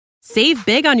Save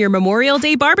big on your Memorial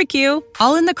Day barbecue,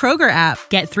 all in the Kroger app.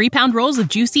 Get 3-pound rolls of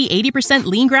juicy 80%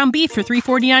 lean ground beef for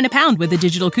 $3.49 a pound with a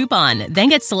digital coupon. Then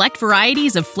get select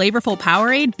varieties of flavorful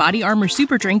Powerade, Body Armor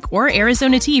Super Drink, or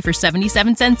Arizona tea for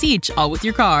 77 cents each, all with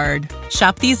your card.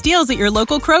 Shop these deals at your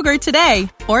local Kroger today,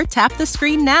 or tap the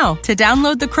screen now to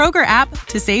download the Kroger app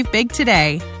to save big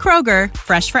today. Kroger,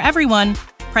 fresh for everyone.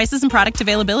 Prices and product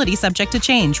availability subject to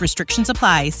change. Restrictions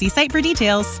apply. See site for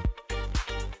details.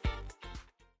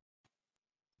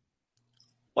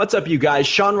 What's up, you guys?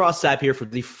 Sean Ross Sapp here for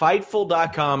the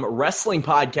Fightful.com wrestling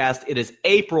podcast. It is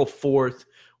April 4th.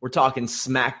 We're talking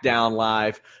SmackDown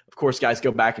Live. Of course, guys,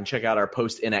 go back and check out our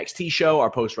post-NXT show,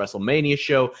 our post-WrestleMania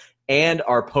show, and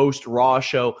our post-Raw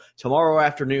show. Tomorrow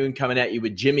afternoon, coming at you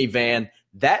with Jimmy Van.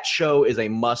 That show is a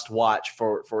must-watch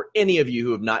for any of you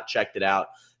who have not checked it out.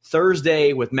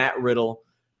 Thursday with Matt Riddle,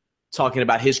 talking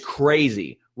about his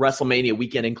crazy WrestleMania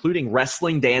weekend, including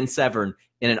wrestling Dan Severn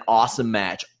in an awesome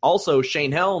match. Also,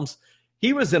 Shane Helms,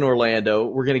 he was in Orlando.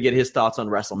 We're going to get his thoughts on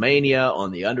WrestleMania,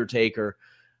 on The Undertaker,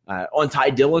 on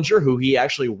Ty Dillinger, who he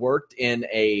actually worked in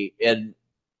a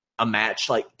match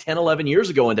like 10, 11 years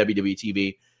ago on WWE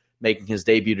TV, making his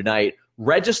debut tonight.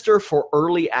 Register for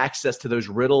early access to those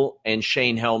Riddle and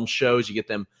Shane Helms shows. You get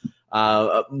them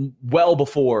well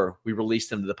before we release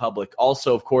them to the public.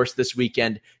 Also, of course, this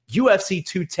weekend, UFC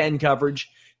 210 coverage.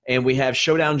 And we have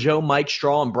Showdown Joe, Mike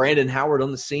Straw, and Brandon Howard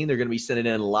on the scene. They're going to be sending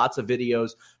in lots of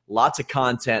videos, lots of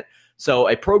content. So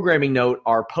a programming note,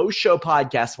 our post-show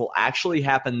podcast will actually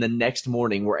happen the next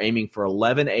morning. We're aiming for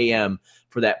 11 a.m.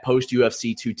 for that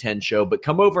post-UFC 210 show. But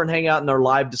come over and hang out in our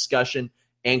live discussion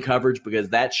and coverage because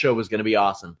that show is going to be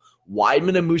awesome.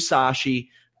 Weidman and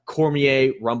Musashi,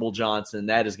 Cormier, Rumble Johnson.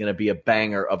 That is going to be a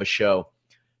banger of a show.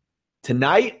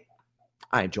 Tonight,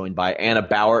 I am joined by Anna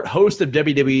Bauer, host of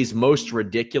WWE's Most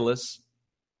Ridiculous.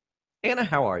 Anna,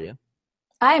 how are you?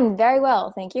 I'm very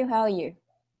well, thank you. How are you?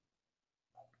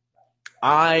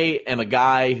 I am a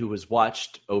guy who has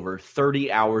watched over 30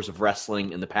 hours of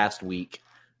wrestling in the past week.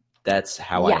 That's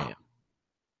how I am.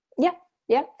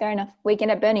 Yeah, fair enough.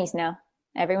 Weekend at Bernie's now.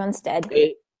 Everyone's dead.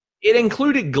 It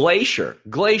included Glacier.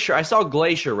 I saw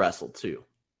Glacier wrestle too.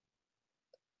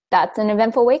 That's an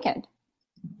eventful weekend.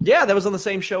 Yeah, that was on the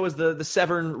same show as the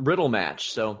Severn Riddle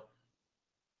match. So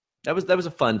that was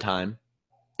a fun time.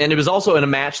 And it was also in a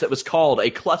match that was called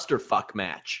a clusterfuck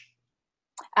match.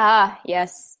 Ah,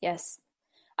 yes.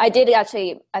 I did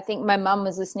actually, I think my mum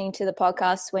was listening to the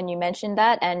podcast when you mentioned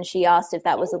that, and she asked if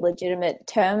that was a legitimate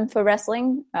term for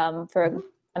wrestling, for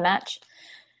a match.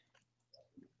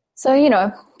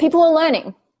 So, people are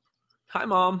learning. Hi,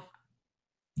 Mom.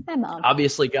 Hi, Mom.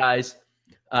 Obviously, guys,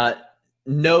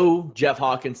 no Jeff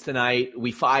Hawkins tonight.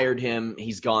 We fired him.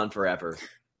 He's gone forever.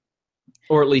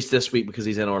 Or at least this week because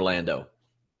he's in Orlando.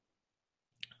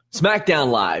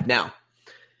 SmackDown Live. Now,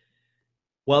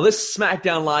 while this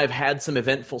SmackDown Live had some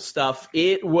eventful stuff,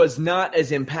 it was not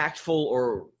as impactful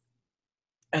or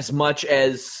as much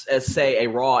as say, a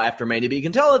Raw after Mania. But you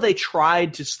can tell that they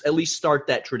tried to at least start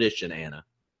that tradition, Anna.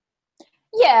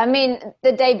 Yeah, I mean,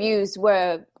 the debuts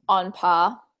were on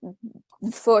par,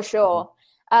 for sure.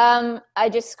 I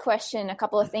just question a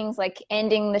couple of things, like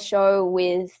ending the show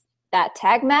with that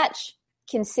tag match,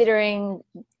 considering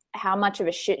how much of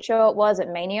a shit show it was at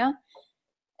Mania.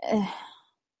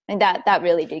 And that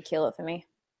really did kill it for me.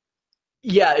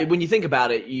 Yeah, when you think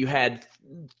about it, you had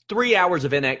 3 hours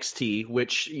of NXT,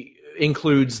 which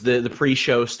includes the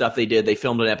pre-show stuff they did. They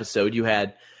filmed an episode. You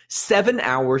had 7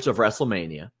 hours of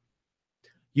WrestleMania.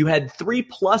 You had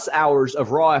 3+ hours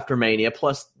of Raw after Mania,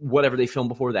 plus whatever they filmed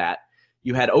before that.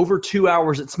 You had over 2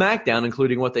 hours at SmackDown,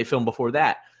 including what they filmed before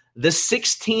that. The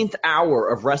 16th hour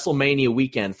of WrestleMania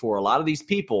weekend for a lot of these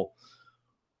people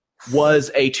was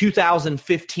a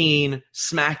 2015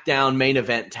 SmackDown main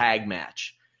event tag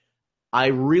match. I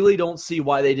really don't see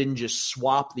why they didn't just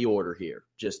swap the order here.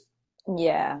 Just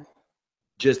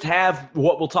have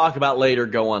what we'll talk about later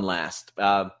go on last.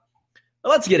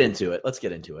 Let's get into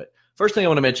it. First thing I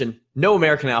want to mention, no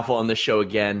American Alpha on this show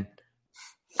again.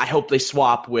 I hope they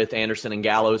swap with Anderson and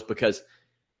Gallows because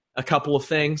a couple of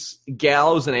things.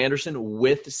 Gallows and Anderson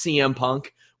with CM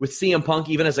Punk. With CM Punk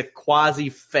even as a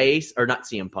quasi-face, or not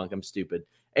CM Punk, I'm stupid.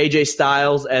 AJ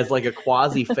Styles as like a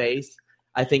quasi-face,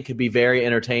 I think could be very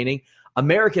entertaining.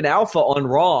 American Alpha on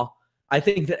Raw, I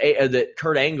think that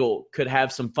Kurt Angle could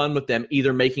have some fun with them,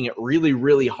 either making it really,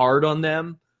 really hard on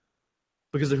them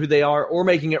because of who they are, or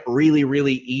making it really,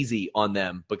 really easy on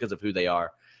them because of who they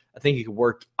are. I think it could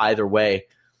work either way.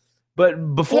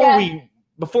 But before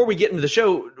we get into the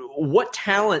show, what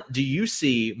talent do you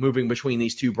see moving between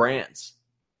these two brands?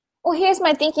 Well, here's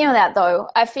my thinking on that, though.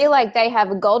 I feel like they have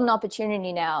a golden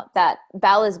opportunity now that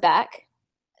Balor's back.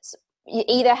 So you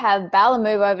either have Balor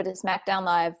move over to SmackDown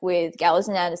Live with Gallows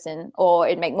and Anderson, or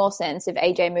it'd make more sense if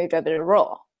AJ moved over to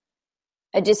Raw.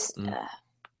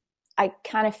 I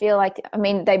kind of feel like, I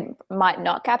mean, they might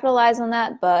not capitalize on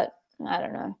that, but I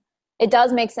don't know. It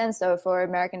does make sense, though, for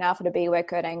American Alpha to be where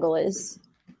Kurt Angle is.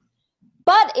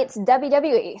 But it's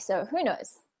WWE, so who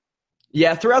knows?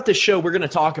 Yeah, throughout this show, we're going to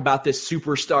talk about this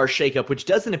superstar shakeup, which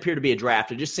doesn't appear to be a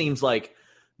draft. It just seems like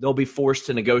they'll be forced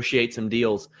to negotiate some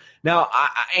deals. Now,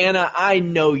 Anna, I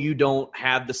know you don't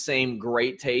have the same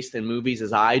great taste in movies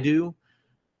as I do,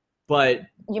 but...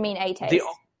 You mean a taste?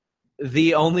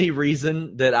 The only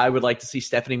reason that I would like to see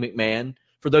Stephanie McMahon,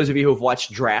 for those of you who have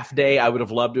watched Draft Day, I would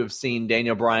have loved to have seen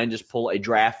Daniel Bryan just pull a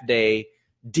Draft Day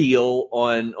deal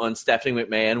on Stephanie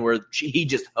McMahon where he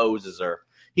just hoses her.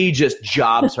 He just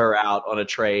jobs her out on a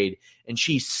trade, and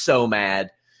she's so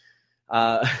mad.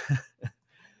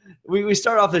 We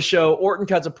start off the show. Orton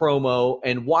cuts a promo,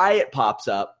 and Wyatt pops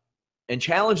up and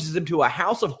challenges him to a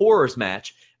House of Horrors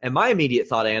match. And my immediate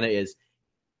thought, Anna, is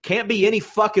can't be any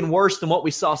fucking worse than what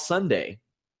we saw Sunday.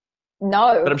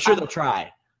 No. But I'm sure they'll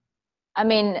try. I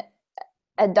mean,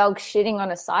 a dog shitting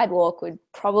on a sidewalk would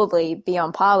probably be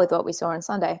on par with what we saw on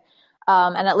Sunday.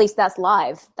 And at least that's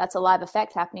live. That's a live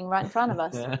effect happening right in front of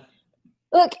us. Yeah.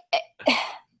 Look,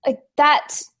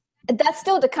 that's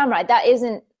still to come, right? That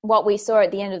isn't what we saw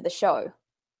at the end of the show.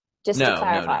 Just to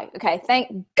clarify. No. Okay,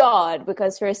 thank God,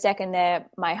 because for a second there,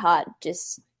 my heart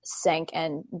just sank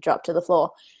and dropped to the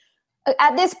floor.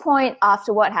 At this point,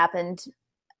 after what happened,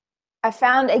 I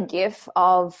found a GIF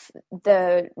of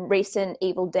the recent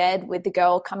Evil Dead with the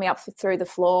girl coming up through the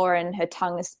floor and her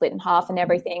tongue is split in half and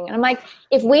everything. And I'm like,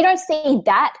 if we don't see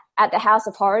that at the House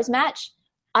of Horrors match,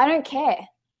 I don't care.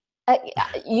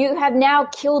 You have now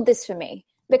killed this for me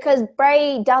because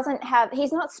Bray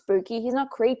he's not spooky, he's not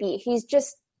creepy, he's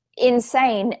just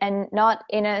insane and not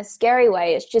in a scary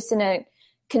way. It's just in a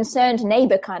concerned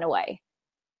neighbor kind of way.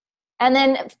 And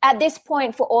then at this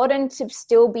point, for Orton to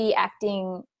still be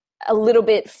acting a little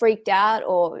bit freaked out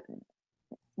or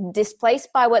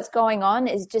displaced by what's going on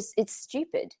is just, it's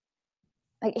stupid.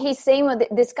 Like, he's seen what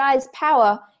this guy's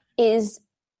power is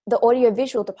the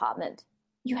audiovisual department.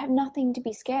 You have nothing to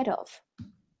be scared of.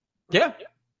 Yeah.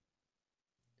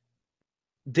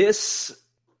 This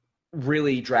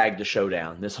really dragged the show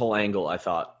down, this whole angle, I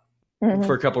thought,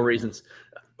 for a couple of reasons.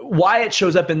 Wyatt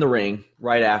shows up in the ring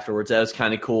right afterwards. That was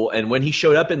kind of cool. And when he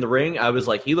showed up in the ring, I was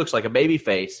like, he looks like a baby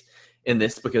face in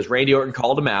this because Randy Orton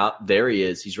called him out. There he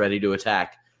is. He's ready to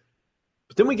attack.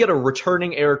 But then we get a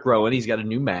returning Eric Rowan. He's got a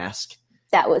new mask.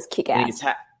 That was kick-ass.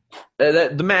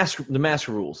 The mask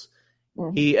rules.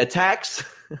 Mm-hmm. He attacks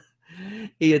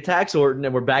Orton,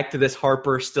 and we're back to this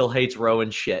Harper still hates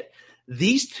Rowan shit.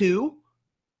 These two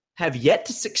have yet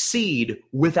to succeed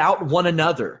without one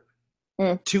another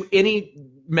to any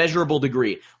measurable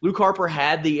degree. Luke Harper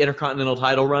had the Intercontinental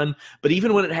title run, but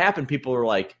even when it happened, people were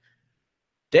like,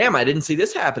 damn, I didn't see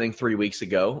this happening 3 weeks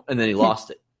ago, and then he lost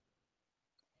it.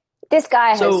 This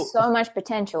guy has so much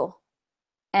potential,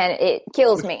 and it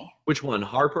kills me. Which one?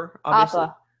 Harper, obviously?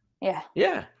 Harper, yeah.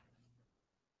 Yeah.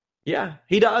 Yeah,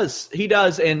 he does. He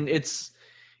does, and it's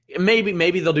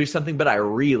maybe they'll do something, but I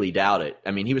really doubt it.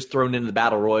 I mean, he was thrown into the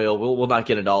Battle Royal. We'll not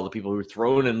get into all the people who were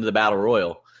thrown into the Battle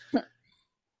Royal.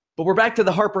 But we're back to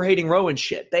the Harper hating Rowan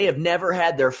shit. They have never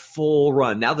had their full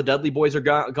run. Now the Dudley boys are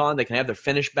gone. They can have their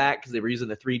finish back because they were using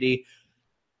the 3D.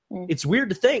 It's weird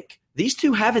to think these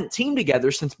two haven't teamed together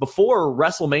since before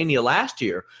WrestleMania last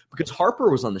year because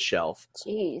Harper was on the shelf.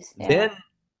 Jeez. Yeah. Then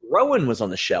Rowan was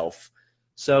on the shelf.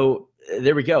 So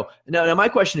there we go. Now my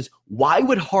question is, why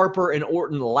would Harper and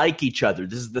Orton like each other?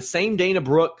 This is the same Dana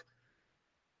Brooke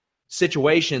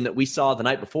situation that we saw the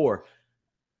night before.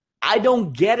 I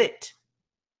don't get it.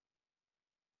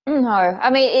 No,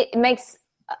 I mean, it makes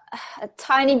a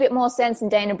tiny bit more sense in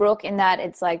Dana Brooke in that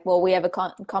it's like, well, we have a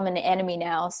common enemy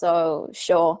now, so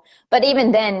sure. But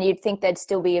even then, you'd think there'd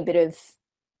still be a bit of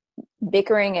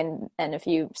bickering and a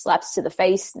few slaps to the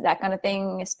face, that kind of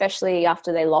thing, especially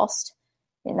after they lost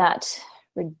in that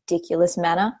ridiculous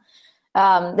manner.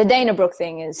 The Dana Brooke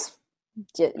thing is,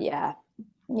 just, yeah,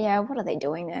 what are they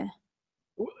doing there?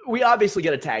 We obviously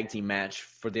get a tag team match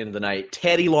for the end of the night.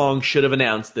 Teddy Long should have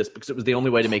announced this because it was the only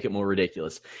way to make it more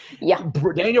ridiculous. Yeah.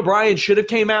 Daniel Bryan should have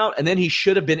came out, and then he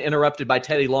should have been interrupted by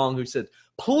Teddy Long, who said,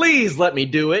 please let me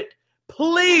do it.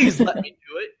 Please let me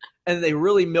do it. And they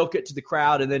really milk it to the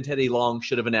crowd, and then Teddy Long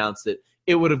should have announced it.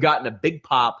 It would have gotten a big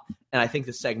pop, and I think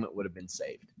the segment would have been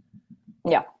saved.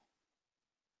 Yeah.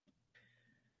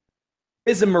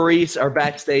 Miz and Maurice are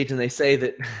backstage, and they say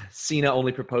that Cena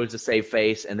only proposed to save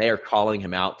face, and they are calling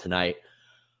him out tonight.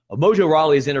 Mojo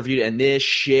Rawley is interviewed, and this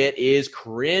shit is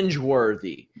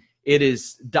cringeworthy. It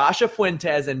is Dasha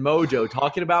Fuentes and Mojo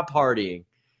talking about partying.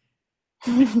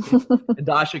 And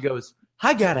Dasha goes,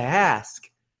 I gotta ask,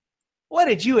 what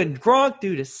did you and Gronk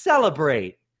do to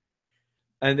celebrate?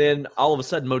 And then all of a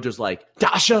sudden, Mojo's like,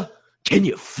 Dasha, can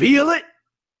you feel it?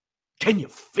 Can you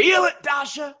feel it,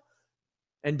 Dasha?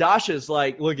 And Dasha's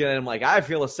like looking at him like, I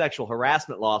feel a sexual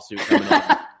harassment lawsuit coming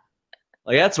up.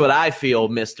 Like, that's what I feel,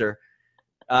 mister.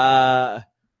 For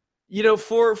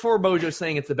Mojo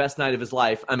saying it's the best night of his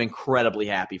life, I'm incredibly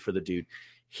happy for the dude.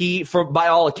 By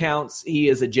all accounts, he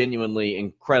is a genuinely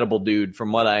incredible dude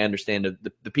from what I understand of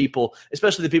the people,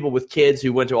 especially the people with kids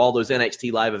who went to all those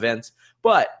NXT live events.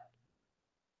 But,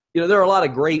 there are a lot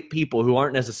of great people who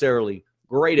aren't necessarily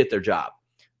great at their job.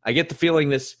 I get the feeling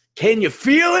this, can you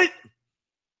feel it?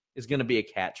 Is going to be a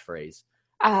catchphrase.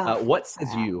 What says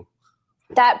you?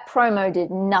 That promo did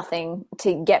nothing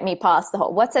to get me past the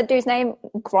whole. What's that dude's name?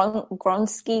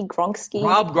 Gronkowski.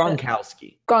 Rob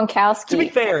Gronkowski. Gronkowski. To be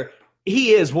fair,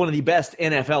 he is one of the best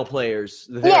NFL players.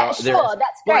 That's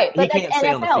great. But he can't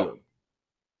stay on the field.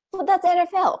 Well, that's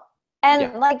NFL,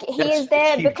 and he is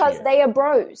there because they are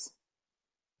bros.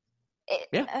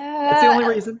 That's the only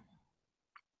reason.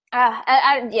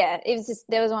 It was just,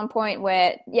 there was one point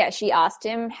where, she asked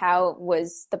him how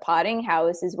was the parting, how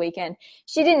was his weekend.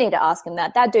 She didn't need to ask him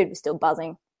that. That dude was still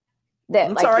buzzing.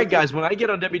 It's all right, guys. When I get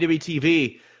on WWE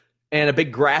TV and a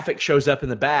big graphic shows up in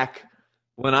the back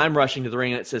when I'm rushing to the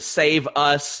ring and it says, save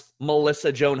us,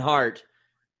 Melissa Joan Hart,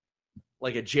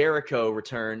 like a Jericho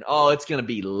return, it's going to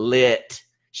be lit.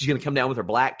 She's going to come down with her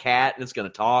black cat and it's going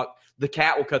to talk. The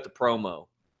cat will cut the promo.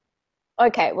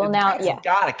 Okay, well, now,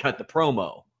 got to cut the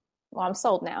promo. Well, I'm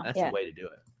sold now. That's the way to do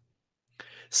it.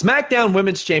 SmackDown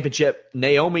Women's Championship,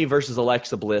 Naomi versus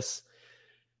Alexa Bliss.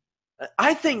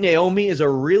 I think Naomi is a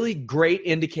really great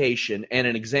indication and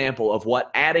an example of what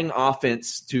adding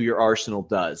offense to your arsenal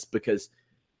does, because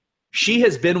she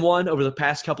has been one over the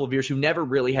past couple of years who never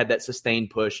really had that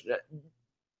sustained push,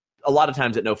 a lot of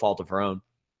times at no fault of her own.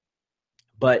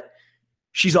 But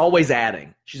she's always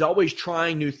adding. She's always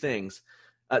trying new things.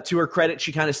 To her credit,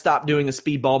 she kind of stopped doing the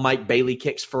speedball Mike Bailey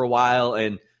kicks for a while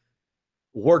and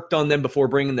worked on them before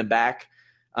bringing them back.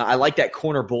 I like that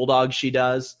corner bulldog she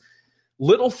does.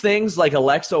 Little things like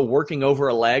Alexa working over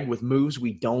a leg with moves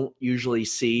we don't usually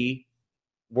see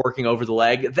working over the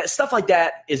leg. Stuff like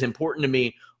that is important to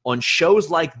me on shows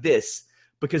like this,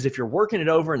 because if you're working it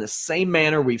over in the same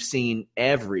manner we've seen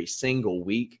every single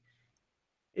week,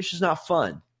 it's just not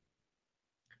fun.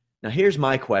 Now, here's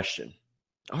my question.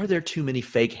 Are there too many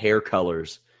fake hair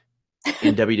colors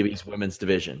in WWE's women's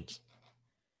divisions?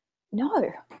 No,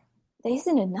 there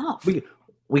isn't enough.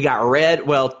 We got red,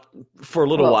 for a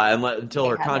little while, until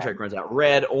her contract runs out.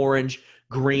 Red, orange,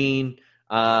 green. It's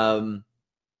not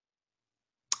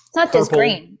purple. Just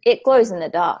green. It glows in the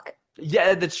dark.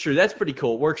 Yeah, that's true. That's pretty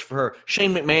cool. It works for her.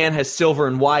 Shane McMahon has silver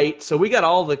and white, so we got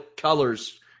all the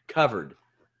colors covered.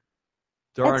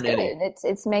 There aren't any.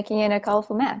 It's making it a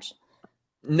colorful match.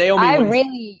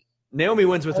 Naomi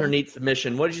wins with her neat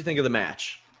submission. What did you think of the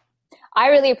match? I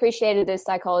really appreciated the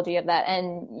psychology of that.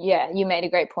 And you made a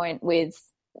great point with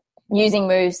using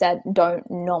moves that don't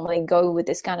normally go with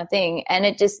this kind of thing. And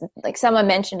it just, like someone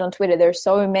mentioned on Twitter, there are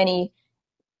so many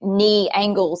knee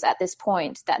angles at this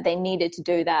point that they needed to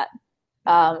do that.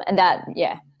 And that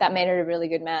made it a really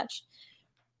good match.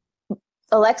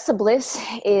 Alexa Bliss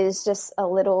is just a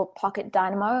little pocket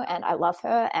dynamo, and I love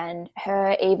her. And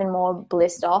her even more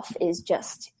blissed off is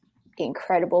just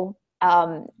incredible.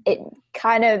 It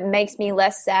kind of makes me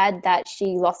less sad that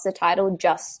she lost the title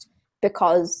just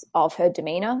because of her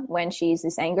demeanor when she's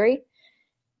this angry.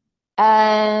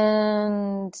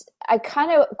 And I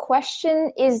kind of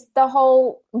question, is the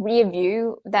whole rear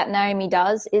view that Naomi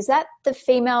does, is that the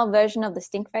female version of the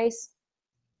stink face?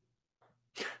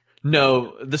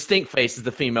 No, the stink face is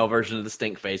the female version of the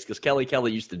stink face, because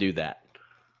Kelly used to do that.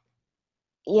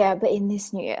 Yeah, but in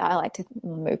this new, I like to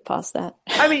move past that.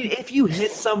 I mean, if you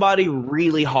hit somebody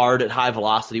really hard at high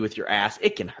velocity with your ass,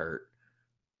 it can hurt.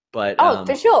 But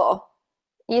for sure.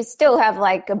 You still have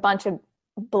like a bunch of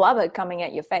blubber coming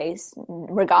at your face,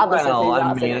 regardless of whose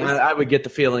ass it is. I would get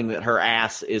the feeling that her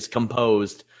ass is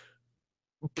composed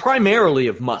primarily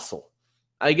of muscle.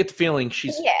 I get the feeling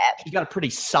she's got a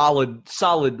pretty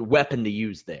solid weapon to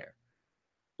use there.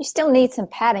 You still need some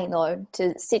padding, though,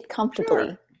 to sit comfortably.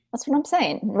 Sure. That's what I'm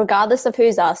saying. Regardless of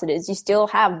whose ass it is, you still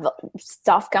have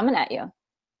stuff coming at you.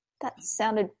 That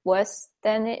sounded worse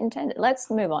than it intended.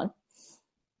 Let's move on.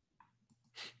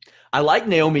 I like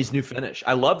Naomi's new finish.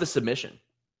 I love the submission.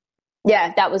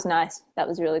 Yeah, that was nice. That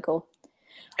was really cool.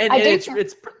 And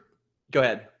it's go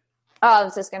ahead. Oh, I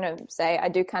was just going to say, I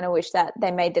do kind of wish that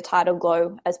they made the title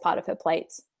glow as part of her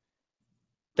plates.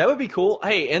 That would be cool.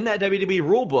 Hey, in that WWE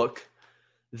rulebook,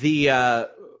 the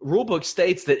rulebook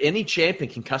states that any champion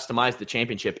can customize the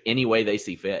championship any way they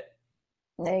see fit.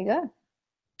 There you go.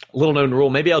 Little known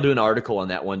rule. Maybe I'll do an article on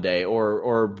that one day,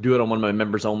 or do it on one of my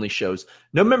members only shows.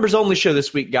 No members only show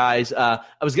this week, guys. I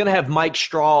was going to have Mike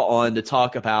Straw on to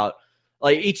talk about,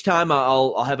 like, each time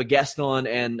I'll have a guest on,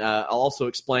 and I'll also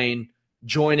explain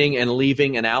joining and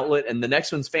leaving an outlet. And the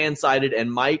next one's Fansided,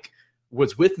 and Mike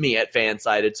was with me at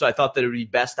Fansided, so I thought that it would be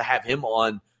best to have him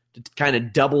on to kind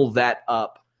of double that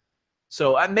up.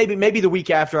 So maybe the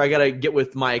week after, I got to get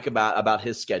with Mike about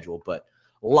his schedule, but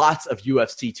lots of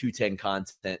UFC 210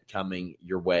 content coming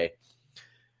your way.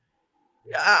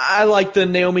 I like the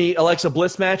Naomi-Alexa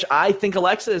Bliss match. I think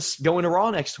Alexa is going to Raw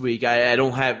next week. I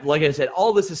don't have, like I said,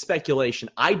 all this is speculation.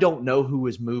 I don't know who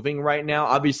is moving right now.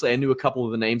 Obviously, I knew a couple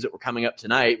of the names that were coming up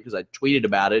tonight because I tweeted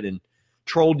about it and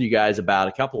trolled you guys about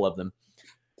a couple of them.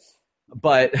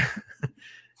 But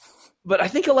I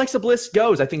think Alexa Bliss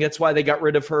goes. I think that's why they got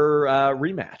rid of her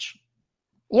rematch.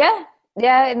 Yeah,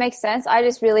 it makes sense. I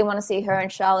just really want to see her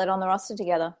and Charlotte on the roster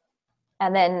together.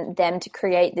 And then them to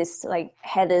create this, like,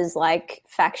 Heathers-like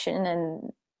faction,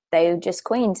 and they just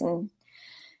queens and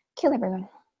kill everyone.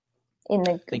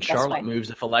 I think Charlotte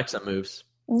moves if Alexa moves.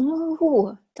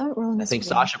 No, don't ruin this. I think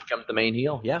Sasha becomes the main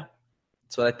heel. Yeah,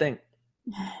 that's what I think.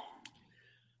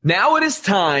 Now it is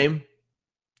time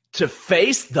to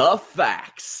face the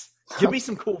facts. Give me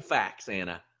some cool facts,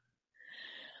 Anna.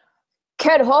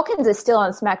 Kurt Hawkins is still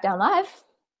on SmackDown Live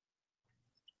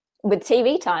with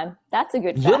TV time. That's a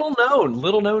good fact.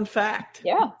 Little known fact.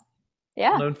 Yeah.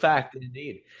 Little known fact,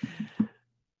 indeed.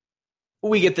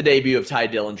 We get the debut of Tye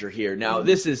Dillinger here. Now,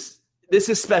 this is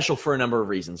special for a number of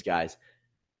reasons, guys.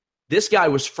 This guy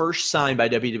was first signed by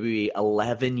WWE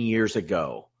 11 years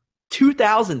ago,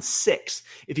 2006.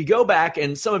 If you go back,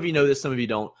 and some of you know this, some of you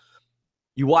don't,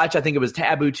 you watch, I think it was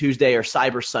Taboo Tuesday or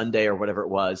Cyber Sunday or whatever it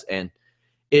was, and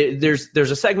there's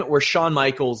a segment where Shawn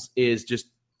Michaels is just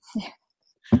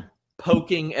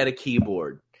poking at a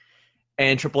keyboard,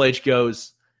 and Triple H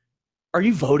goes, "Are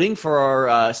you voting for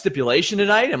our stipulation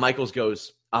tonight?" And Michaels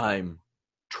goes, "I'm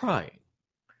trying."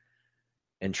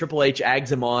 And Triple H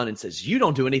eggs him on and says, "You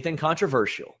don't do anything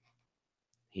controversial."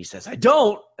 He says, "I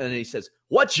don't." And then he says,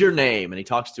 "What's your name?" And he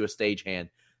talks to a stagehand.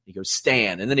 He goes,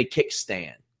 "Stan." And then he kicks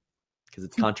Stan because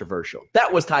it's controversial.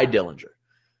 That was Tye Dillinger.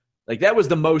 Like, that was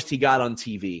the most he got on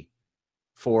TV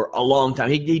for a long time.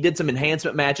 He did some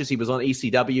enhancement matches. He was on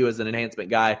ECW as an enhancement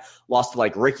guy, lost to,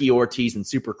 like, Ricky Ortiz and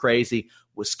Super Crazy,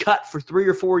 was cut for 3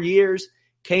 or 4 years,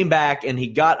 came back, and he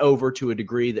got over to a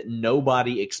degree that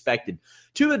nobody expected.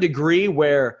 To a degree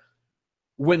where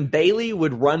when Bayley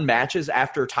would run matches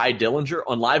after Tye Dillinger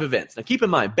on live events, now keep in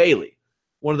mind, Bayley,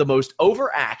 one of the most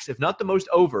over acts, if not the most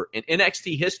over, in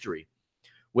NXT history,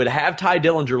 would have Tye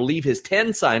Dillinger leave his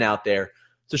 10 sign out there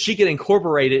so she could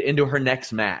incorporate it into her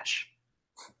next match.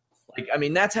 Like, I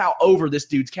mean, that's how over this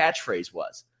dude's catchphrase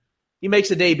was. He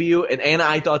makes a debut, and Anna,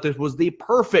 I thought this was the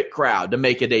perfect crowd to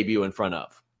make a debut in front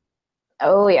of.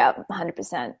 Oh, yeah,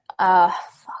 100%.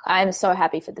 I'm so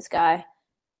happy for this guy.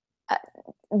 That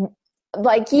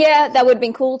would have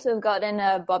been cool to have gotten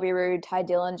a Bobby Roode, Tye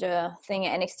Dillinger thing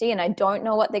at NXT, and I don't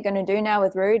know what they're going to do now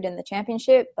with Roode in the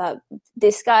championship, but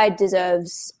this guy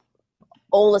deserves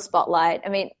all the spotlight. I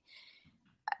mean,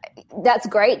 that's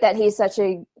great that he's such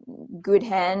a good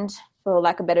hand, for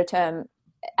lack of a better term,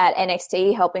 at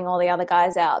NXT, helping all the other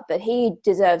guys out, but he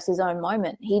deserves his own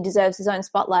moment. He deserves his own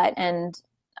spotlight, and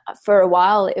for a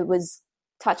while it was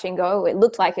touch and go. It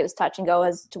looked like it was touch and go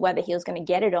as to whether he was going to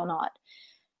get it or not.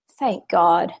 Thank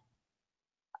God.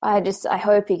 I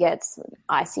hope he gets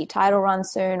an IC title run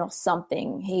soon or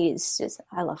something.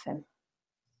 I love him.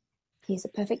 He's a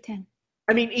perfect 10.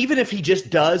 I mean, even if he just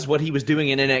does what he was doing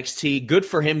in NXT, good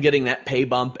for him getting that pay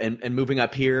bump and moving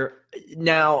up here.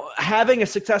 Now, having a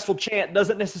successful chant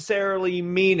doesn't necessarily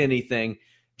mean anything.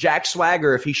 Jack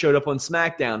Swagger, if he showed up on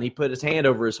SmackDown, he put his hand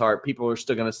over his heart, people are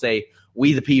still going to say,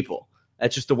 "We the people."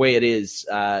 That's just the way it is,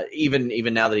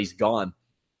 even now that he's gone.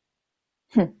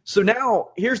 So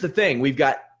now, here's the thing. We've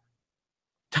got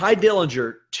Tye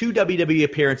Dillinger, 2 WWE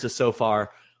appearances so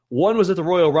far. One was at the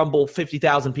Royal Rumble,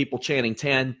 50,000 people chanting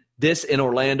 10. This in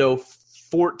Orlando,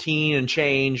 14 and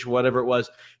change, whatever it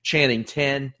was, chanting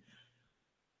 10.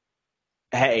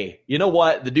 Hey, you know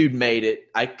what? The dude made it.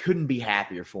 I couldn't be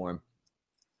happier for him.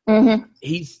 Mm-hmm.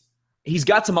 He's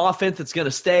got some offense that's going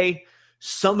to stay.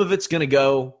 Some of it's going to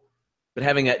go. but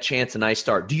having that chance, a nice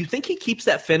start. Do you think he keeps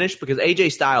that finish? Because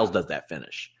AJ Styles does that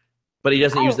finish, but he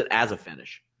doesn't use it as a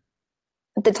finish.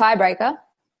 The tiebreaker?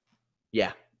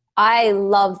 Yeah. I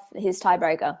love his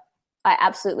tiebreaker. I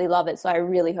absolutely love it. So I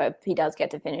really hope he does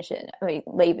get to finish it. I mean,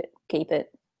 leave it, keep it.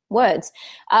 Words.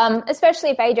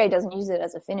 Especially if AJ doesn't use it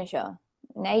as a finisher.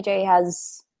 And AJ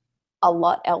has a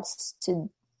lot else to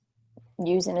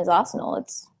use in his arsenal.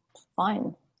 It's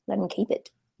fine. Let him keep it.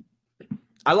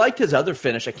 I liked his other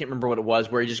finish. I can't remember what it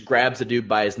was, where he just grabs the dude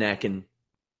by his neck and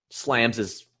slams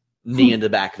his knee into the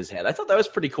back of his head. I thought that was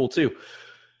pretty cool too.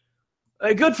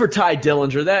 Good for Tye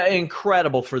Dillinger. That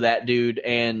incredible for that dude.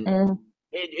 And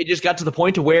it just got to the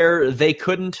point to where they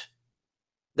couldn't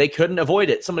avoid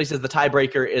it. Somebody says the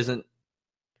tiebreaker isn't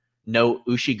no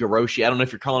Ushi-Goroshi. I don't know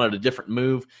if you're calling it a different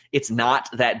move. It's not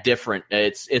that different.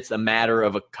 It's a matter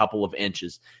of a couple of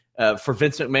inches. For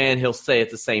Vince McMahon, he'll say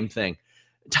it's the same thing.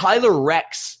 Tyler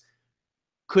Rex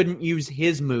couldn't use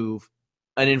his move,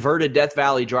 an inverted Death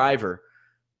Valley driver,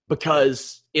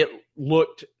 because it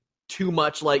looked too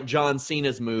much like John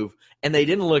Cena's move, and they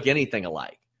didn't look anything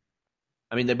alike.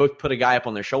 I mean, they both put a guy up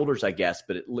on their shoulders, I guess,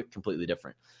 but it looked completely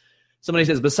different. Somebody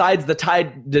says, besides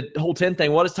the whole 10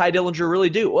 thing, what does Tye Dillinger really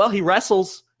do? Well, he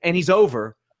wrestles, and he's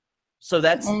over. So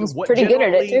that's what pretty good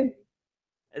at it, too.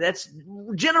 That's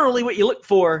generally what you look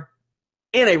for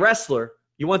in a wrestler.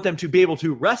 You want them to be able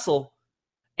to wrestle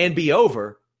and be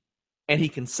over, and he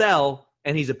can sell,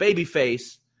 and he's a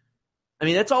babyface. I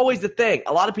mean, that's always the thing.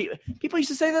 A lot of people used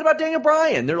to say that about Daniel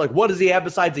Bryan. They're like, what does he have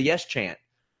besides a yes chant?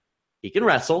 He can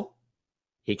wrestle.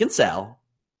 He can sell.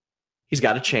 He's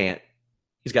got a chant.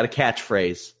 He's got a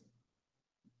catchphrase.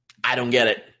 I don't get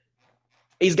it.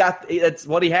 That's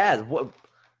what he has.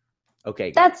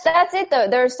 Okay. That's it, though.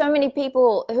 There are so many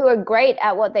people who are great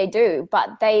at what they do,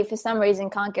 but they, for some reason,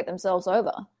 can't get themselves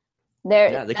over.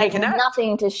 They can't connect.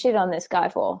 Nothing to shit on this guy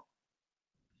for.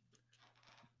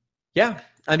 Yeah.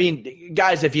 I mean,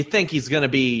 guys, if you think he's going to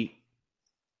be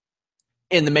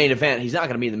in the main event, he's not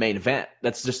going to be in the main event.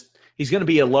 That's just – he's going to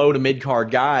be a low to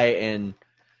mid-card guy, and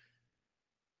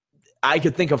I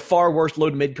could think of far worse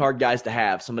low to mid-card guys to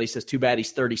have. Somebody says, too bad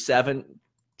he's 37.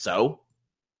 So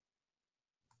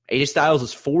AJ Styles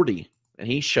is 40, and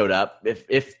he showed up.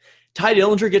 If Tye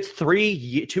Dillinger gets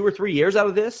 2 or 3 years out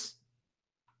of this,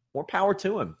 more power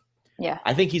to him. Yeah,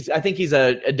 I think he's a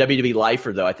WWE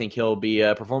lifer, though. I think he'll be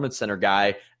a Performance Center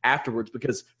guy afterwards,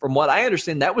 because from what I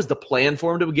understand, that was the plan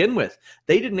for him to begin with.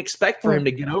 They didn't expect for him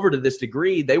to get over to this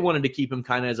degree. They wanted to keep him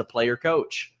kind of as a player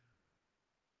coach.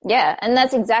 Yeah, and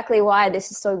that's exactly why this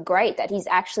is so great, that he's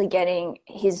actually getting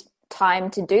his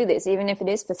time to do this, even if it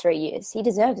is for 3 years. He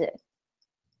deserves it.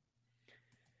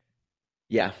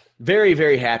 Yeah, very,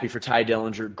 very happy for Tye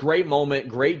Dillinger. Great moment,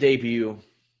 great debut.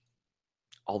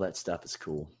 All that stuff is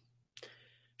cool.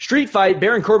 Street fight,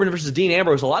 Baron Corbin versus Dean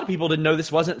Ambrose. A lot of people didn't know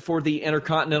this wasn't for the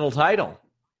Intercontinental title.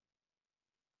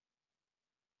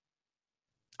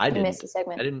 I didn't. You missed a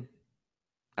segment. I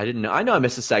didn't know. I know I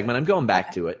missed a segment. I'm going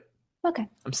back to it. Okay.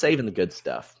 I'm saving the good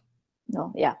stuff.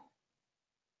 No, yeah.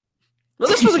 Well,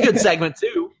 this was a good segment,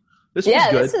 too. This was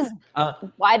good. This is,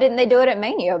 why didn't they do it at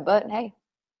Mania? But, hey,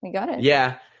 we got it.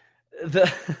 Yeah.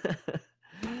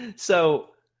 So,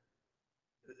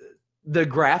 the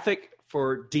graphic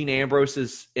for Dean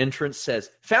Ambrose's entrance says,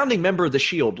 founding member of the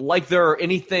Shield, like there are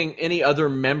any other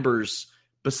members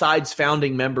besides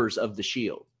founding members of the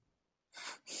Shield.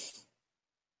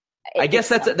 I guess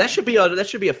that should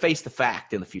be a face to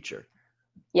fact in the future.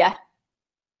 Yeah.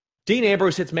 Dean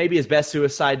Ambrose hits maybe his best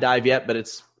suicide dive yet, but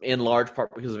it's in large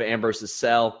part because of Ambrose's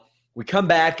sell. We come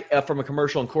back from a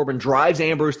commercial, and Corbin drives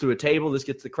Ambrose through a table. This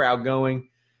gets the crowd going.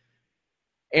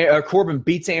 Corbin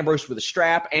beats Ambrose with a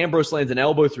strap. Ambrose lands an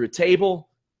elbow through a table.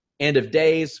 End of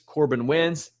days. Corbin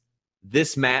wins.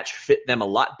 This match fit them a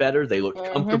lot better. They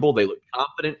looked comfortable. They looked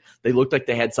confident. They looked like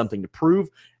they had something to prove.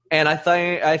 And I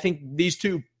think these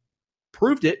two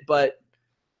proved it, but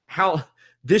how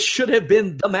this should have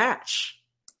been the match.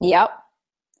 Yep.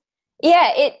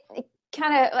 Yeah, it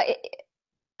kind of,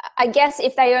 I guess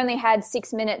if they only had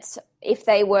 6 minutes, if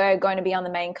they were going to be on the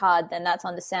main card, then that's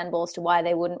understandable as to why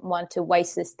they wouldn't want to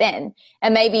waste this then.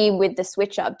 And maybe with the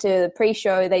switch up to the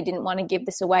pre-show, they didn't want to give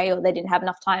this away, or they didn't have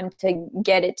enough time to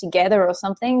get it together or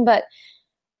something. But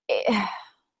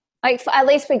at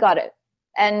least we got it.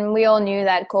 And we all knew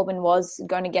that Corbin was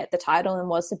going to get the title and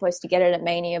was supposed to get it at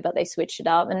Mania, but they switched it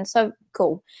up. And so,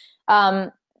 cool.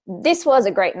 This was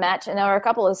a great match, and there were a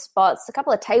couple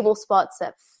of table spots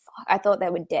that I thought they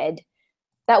were dead.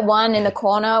 That one in the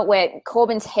corner where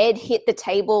Corbin's head hit the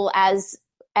table as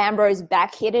Ambrose's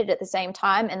back hit it at the same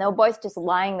time, and they were both just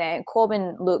lying there. And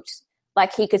Corbin looked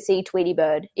like he could see Tweety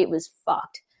Bird. It was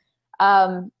fucked.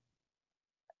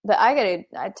 But I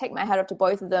take my hat off to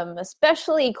both of them,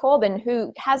 especially Corbin,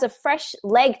 who has a fresh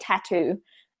leg tattoo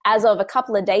as of a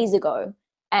couple of days ago.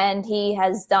 And he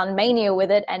has done Mania with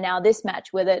it and now this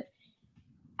match with it.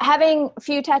 Having a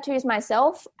few tattoos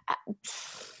myself,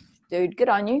 dude, good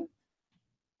on you.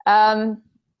 And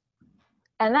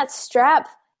that strap,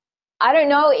 I don't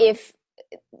know if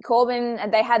Corbin,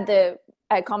 they had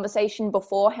a conversation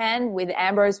beforehand with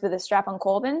Ambrose with a strap on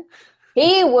Corbin.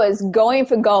 He was going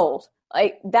for gold.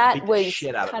 Like, that was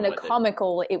kind of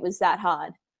comical. It was that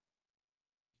hard.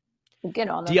 Good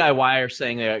on them. DIY are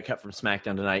saying they got cut from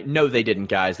SmackDown tonight. No, they didn't,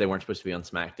 guys. They weren't supposed to be on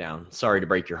SmackDown. Sorry to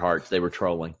break your hearts. They were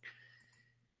trolling.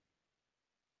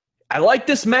 I like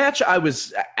this match. I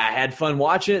had fun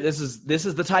watching it. This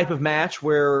is the type of match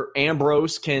where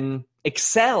Ambrose can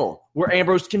excel, where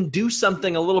Ambrose can do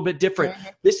something a little bit different.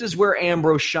 This is where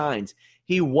Ambrose shines.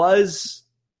 He was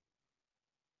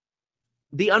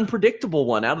the unpredictable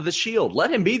one out of the Shield.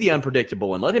 Let him be the unpredictable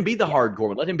one. Let him be the hardcore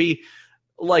one. Let him be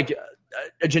like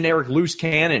a generic loose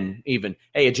cannon even.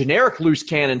 Hey, a generic loose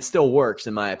cannon still works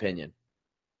in my opinion.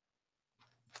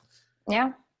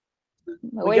 Yeah.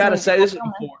 We got to say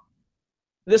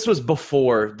this was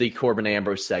before the Corbin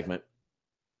Ambrose segment.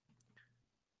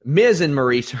 Miz and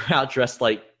Maurice are out dressed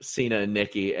like Cena and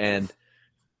Nikki, and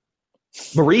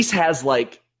Maurice has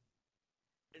like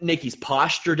Nikki's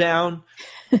posture down.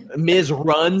 Miz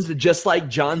runs just like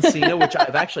John Cena, which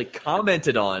I've actually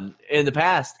commented on in the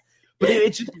past. But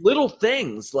it's just little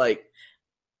things like,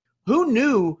 who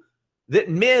knew that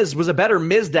Miz was a better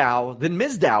Mizdow than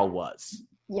Mizdow was?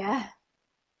 Yeah.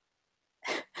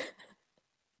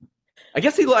 I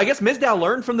guess Mizdow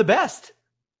learned from the best.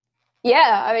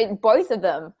 Yeah, I mean, both of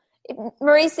them.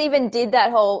 Maurice even did that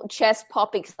whole chest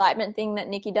pop excitement thing that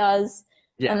Nikki does.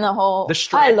 Yeah. And the whole,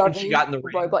 I love she got in the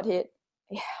ring. Robot hit.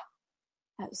 Yeah,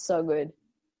 that was so good.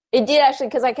 It did actually,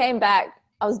 because I came back,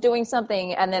 I was doing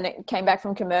something, and then it came back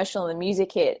from commercial and the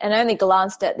music hit, and I only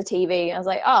glanced at the TV. I was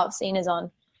like, oh, Cena's on.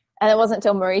 And it wasn't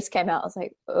until Maurice came out. I was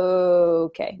like, oh,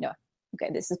 okay, no.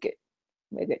 Okay, this is good.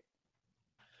 We're good.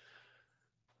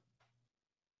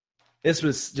 This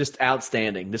was just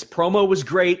outstanding. This promo was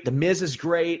great. The Miz is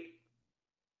great.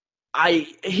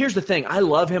 Here's the thing. I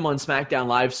love him on SmackDown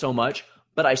Live so much,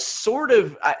 but I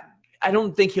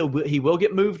don't think he will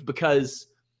get moved because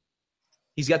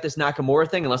he's got this Nakamura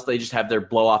thing unless they just have their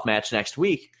blow-off match next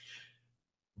week.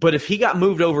 But if he got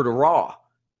moved over to Raw,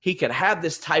 he could have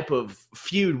this type of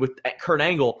feud with Kurt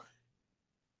Angle,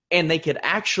 and they could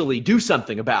actually do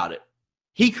something about it.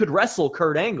 He could wrestle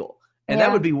Kurt Angle. And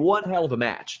that would be one hell of a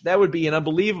match. That would be an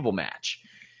unbelievable match.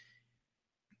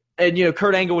 And,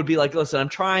 Kurt Angle would be like, listen, I'm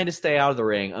trying to stay out of the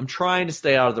ring.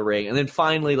 And then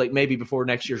finally, like maybe before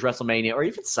next year's WrestleMania or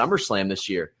even SummerSlam this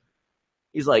year,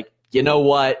 he's like, you know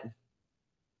what?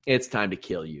 It's time to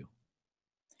kill you.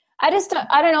 I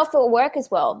don't know if it'll work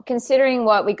as well, considering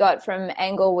what we got from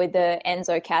Angle with the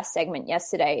Enzo Cass segment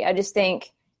yesterday. I just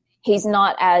think he's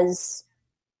not as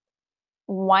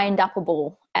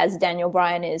wind-upable as Daniel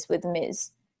Bryan is with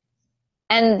Miz.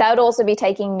 And that would also be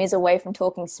taking Miz away from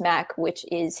talking smack, which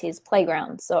is his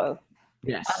playground. So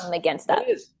yes, I'm against that. It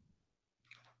is.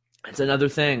 It's another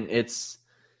thing. It's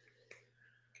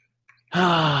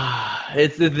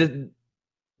the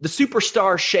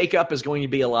superstar shakeup is going to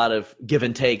be a lot of give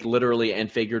and take, literally and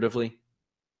figuratively.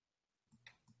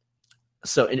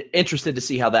 So interested to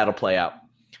see how that'll play out.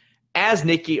 As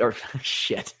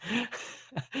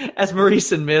as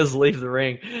Maurice and Miz leave the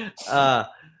ring,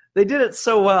 they did it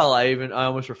so well. I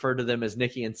almost referred to them as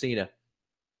Nikki and Cena.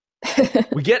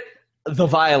 We get the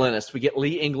violinist. We get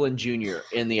Lee England Jr.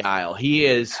 in the aisle. He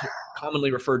is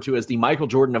commonly referred to as the Michael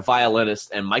Jordan of violinists,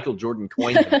 and Michael Jordan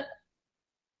coined him.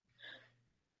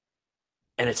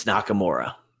 And it's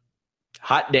Nakamura.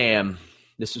 Hot damn.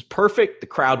 This was perfect. The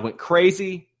crowd went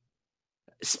crazy.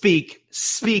 Speak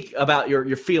about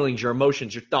your feelings, your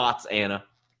emotions, your thoughts, Anna.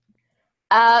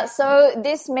 So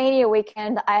this Mania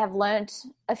weekend, I have learned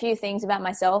a few things about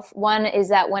myself. One is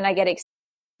that when I get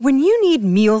When you need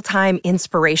mealtime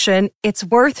inspiration, it's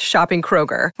worth shopping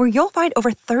Kroger, where you'll find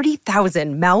over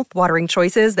 30,000 mouth-watering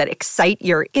choices that excite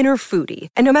your inner foodie.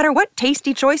 And no matter what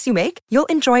tasty choice you make, you'll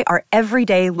enjoy our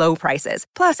everyday low prices,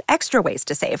 plus extra ways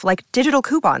to save, like digital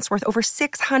coupons worth over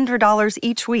 $600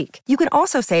 each week. You can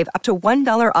also save up to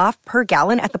 $1 off per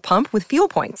gallon at the pump with fuel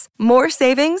points. More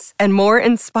savings and more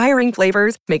inspiring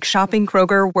flavors make shopping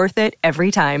Kroger worth it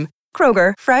every time.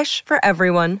 Kroger, fresh for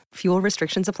everyone. Fuel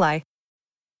restrictions apply.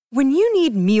 When you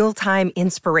need mealtime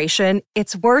inspiration,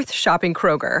 it's worth shopping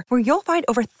Kroger, where you'll find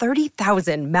over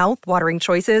 30,000 mouth-watering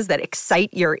choices that excite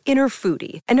your inner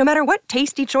foodie. And no matter what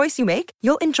tasty choice you make,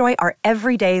 you'll enjoy our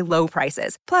everyday low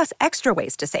prices, plus extra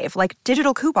ways to save, like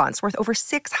digital coupons worth over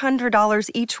 $600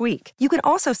 each week. You can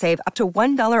also save up to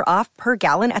 $1 off per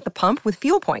gallon at the pump with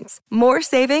fuel points. More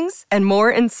savings and more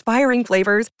inspiring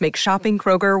flavors make shopping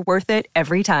Kroger worth it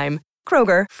every time.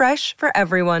 Kroger, fresh for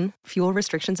everyone. Fuel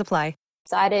restrictions apply.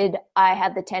 Excited, I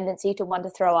had the tendency to want to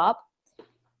throw up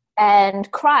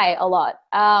and cry a lot.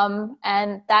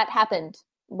 And that happened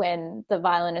when the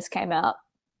violinist came out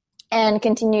and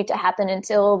continued to happen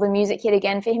until the music hit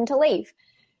again for him to leave.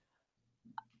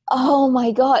 Oh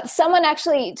my God. Someone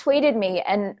actually tweeted me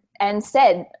and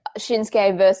said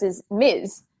Shinsuke versus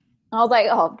Miz. I was like,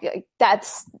 oh,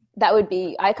 that would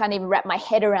be, I can't even wrap my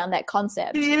head around that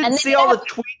concept. You didn't see all the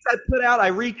tweets I put out?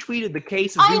 I retweeted the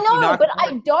case of I know, but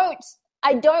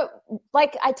I don't,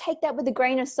 like, I take that with a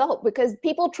grain of salt because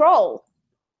people troll.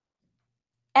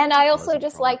 And I also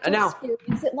just like to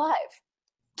experience it live.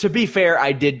 To be fair,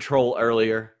 I did troll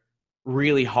earlier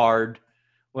really hard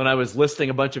when I was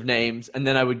listing a bunch of names, and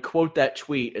then I would quote that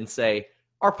tweet and say,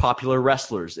 "Are popular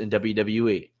wrestlers in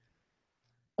WWE."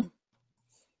 Yeah.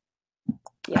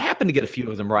 I happened to get a few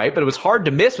of them right, but it was hard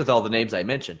to miss with all the names I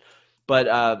mentioned. But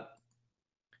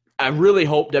I really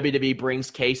hope WWE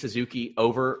brings Kei Suzuki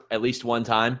over at least one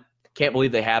time. Can't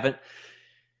believe they haven't.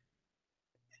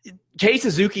 Kei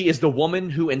Suzuki is the woman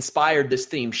who inspired this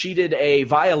theme. She did a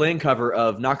violin cover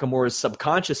of Nakamura's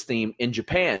Subconscious theme in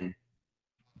Japan.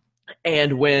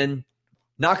 And when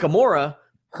Nakamura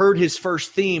heard his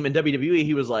first theme in WWE,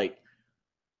 he was like,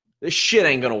 this shit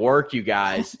ain't going to work, you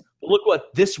guys. Look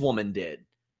what this woman did.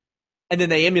 And then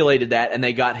they emulated that, and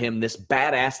they got him this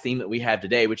badass theme that we have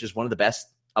today, which is one of the best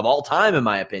of all time, in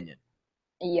my opinion.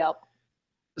 Yep.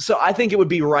 So I think it would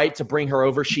be right to bring her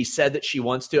over. She said that she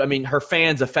wants to. I mean, her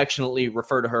fans affectionately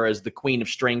refer to her as the Queen of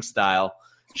String Style.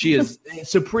 She is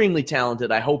supremely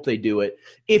talented. I hope they do it,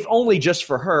 if only just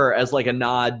for her, as like a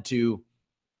nod to,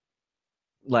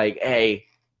 like, hey,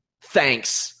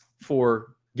 thanks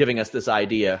for giving us this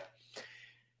idea.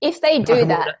 If they do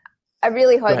that, I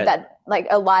really hope that like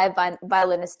a live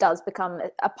violinist does become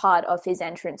a part of his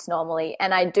entrance normally.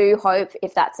 And I do hope,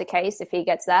 if that's the case, if he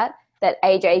gets that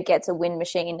AJ gets a wind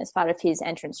machine as part of his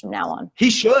entrance from now on. He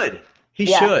should. He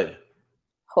should.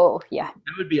 Oh, yeah.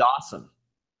 That would be awesome.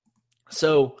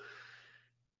 So,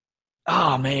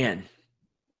 oh, man.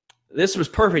 This was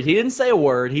perfect. He didn't say a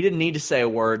word. He didn't need to say a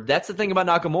word. That's the thing about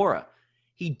Nakamura.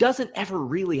 He doesn't ever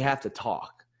really have to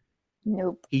talk.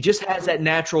 Nope. He just has that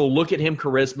natural look at him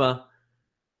charisma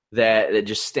that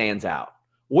just stands out.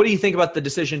 What do you think about the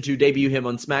decision to debut him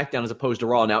on SmackDown as opposed to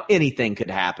Raw? Now, anything could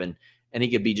happen, and he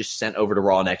could be just sent over to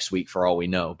Raw next week for all we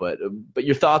know. But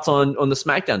your thoughts on the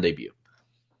SmackDown debut?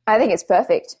 I think it's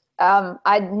perfect. I'm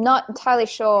not entirely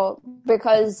sure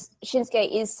because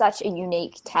Shinsuke is such a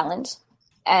unique talent,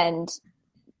 and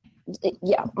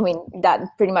yeah, I mean, that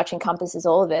pretty much encompasses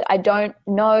all of it. I don't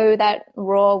know that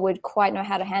Raw would quite know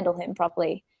how to handle him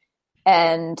properly,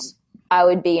 and I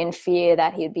would be in fear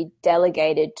that he'd be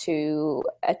delegated to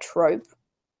a trope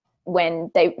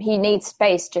when he needs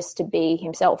space just to be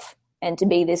himself and to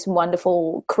be this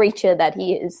wonderful creature that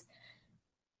he is.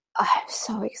 I'm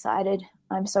so excited.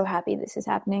 I'm so happy this is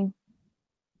happening.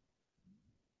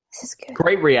 This is good.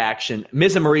 Great reaction.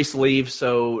 Miz and Maurice leave,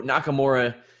 so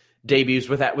Nakamura debuts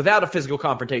without a physical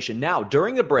confrontation. Now,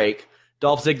 during the break,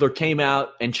 Dolph Ziggler came out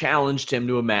and challenged him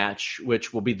to a match,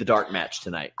 which will be the dark match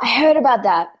tonight. I heard about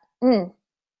that.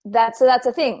 That's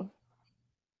a thing.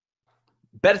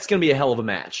 Bet it's going to be a hell of a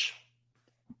match.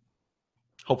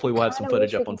 Hopefully we'll have some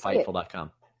footage up on Fightful.com.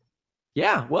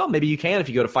 Yeah, well, maybe you can if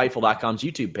you go to Fightful.com's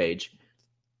YouTube page.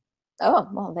 Oh,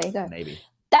 well, there you go. Maybe.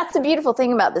 That's the beautiful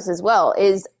thing about this as well,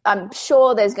 is I'm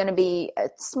sure there's going to be a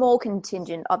small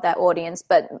contingent of that audience,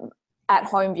 but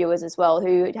at-home viewers as well,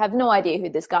 who have no idea who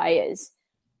this guy is.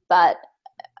 But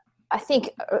I think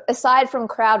aside from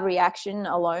crowd reaction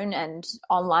alone and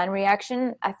online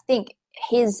reaction, I think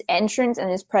his entrance and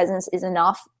his presence is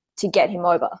enough to get him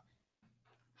over.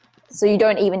 So you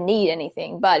don't even need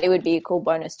anything, but it would be a cool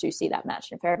bonus to see that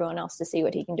match and for everyone else to see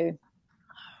what he can do.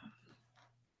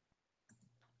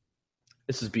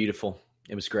 This is beautiful.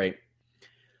 It was great.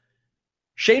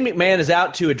 Shane McMahon is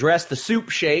out to address the soup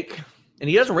shake, and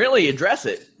he doesn't really address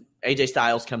it. AJ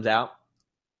Styles comes out.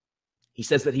 He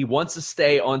says that he wants to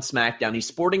stay on SmackDown. He's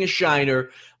sporting a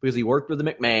shiner because he worked with the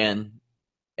McMahon,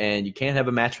 and you can't have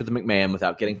a match with the McMahon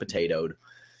without getting potatoed.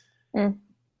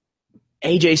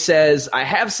 AJ says, I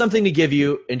have something to give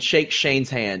you, and shakes Shane's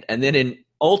hand. And then in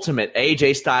ultimate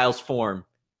AJ Styles form,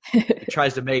 He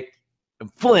tries to make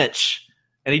him flinch,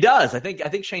 and he does. I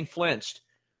think Shane flinched.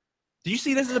 Do you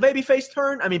see this as a babyface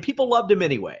turn? I mean, people loved him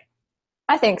anyway.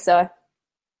 I think so.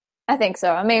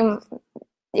 I mean,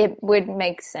 it would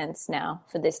make sense now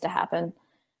for this to happen.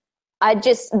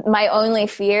 My only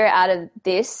fear out of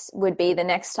this would be the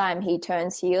next time he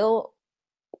turns heel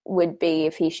would be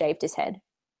if he shaved his head,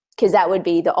 because that would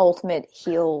be the ultimate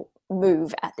heel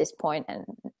move at this point, and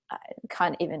I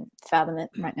can't even fathom it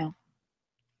right now.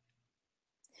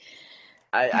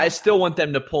 I still want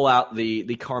them to pull out the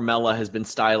Carmella has been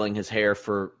styling his hair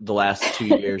for the last 2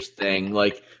 years thing,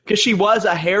 like, because she was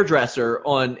a hairdresser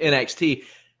on NXT.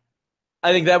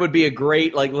 I think that would be a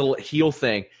great like little heel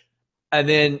thing. And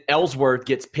then Ellsworth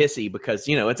gets pissy because,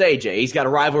 it's AJ. He's got a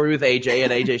rivalry with AJ,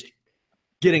 and AJ's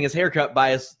getting his hair cut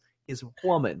by his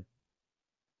woman.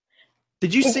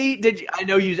 Did you see? I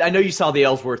know you saw the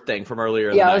Ellsworth thing from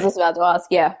earlier. Yeah, I was just about to ask.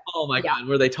 Yeah. Oh my God,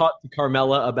 where they talked to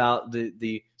Carmella about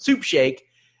the soup shake,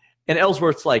 and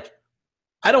Ellsworth's like,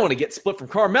 I don't want to get split from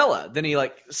Carmella. Then he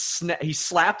he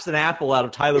slaps an apple out of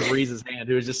Tyler Breeze's hand,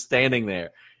 who was just standing there.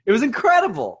 It was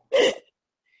incredible.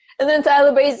 And then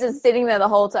Tyler Breeze is sitting there the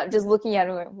whole time, just looking at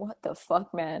him going, what the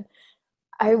fuck, man?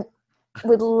 I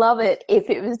would love it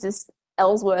if it was just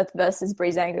Ellsworth versus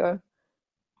Breezango.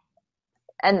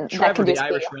 And that could just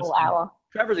be a whole hour.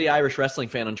 Trevor, the Irish wrestling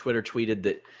fan on Twitter, tweeted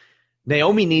that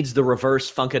Naomi needs the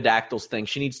reverse Funkadactyls thing.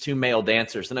 She needs 2 male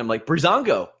dancers. And I'm like,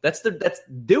 Breezango, that's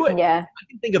do it. Yeah. I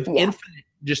can think of infinite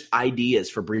just ideas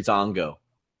for Breezango.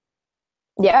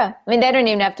 Yeah. I mean, they don't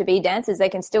even have to be dancers. They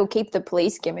can still keep the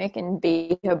police gimmick and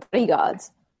be her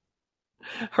bodyguards.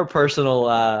 Her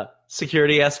personal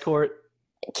security escort.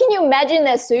 Can you imagine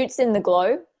their suits in the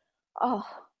glow? Oh.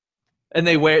 And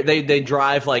they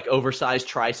drive like oversized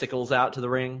tricycles out to the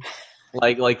ring,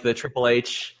 like the Triple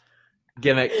H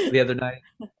gimmick the other night.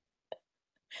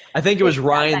 I think it was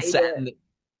Ryan Satin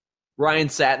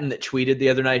that tweeted the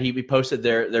other night. He posted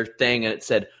their thing, and it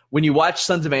said, when you watch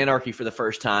Sons of Anarchy for the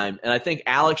first time, and I think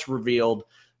Alex revealed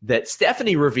that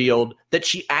Stephanie revealed that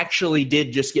she actually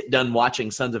did just get done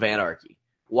watching Sons of Anarchy.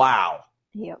 Wow.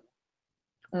 Yep.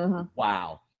 Mm-hmm.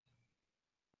 Wow.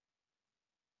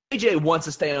 AJ wants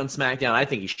to stay on SmackDown. I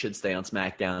think he should stay on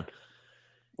SmackDown.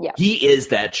 Yeah. He is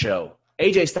that show.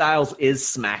 AJ Styles is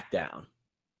SmackDown.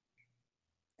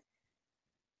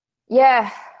 Yeah.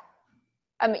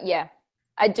 I mean, yeah.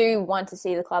 I do want to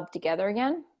see the club together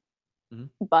again.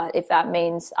 Mm-hmm. But if that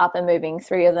means up and moving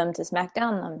 3 of them to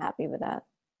SmackDown, I'm happy with that.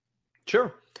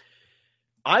 Sure.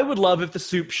 I would love if the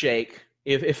Soup Shake,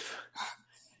 if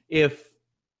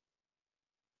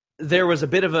there was a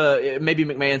bit of a, maybe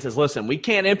McMahon says, listen, we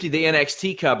can't empty the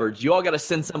NXT cupboards. You all got to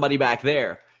send somebody back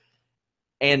there.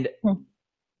 And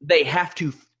they have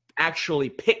to actually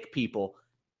pick people.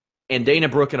 And Dana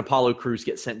Brooke and Apollo Crews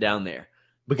get sent down there.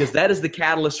 Because that is the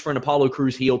catalyst for an Apollo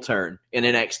Crews heel turn in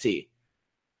NXT.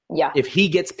 Yeah. If he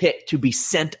gets picked to be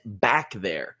sent back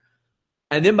there.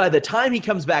 And then by the time he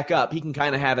comes back up, he can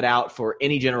kind of have it out for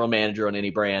any general manager on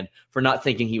any brand for not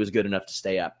thinking he was good enough to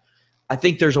stay up. I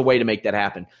think there's a way to make that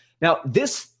happen. Now,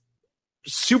 this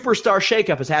superstar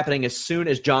shakeup is happening as soon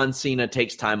as John Cena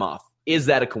takes time off. Is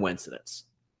that a coincidence?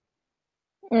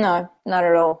 No, not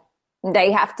at all.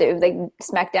 They have to.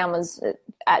 SmackDown was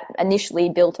initially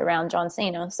built around John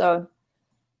Cena, so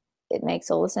it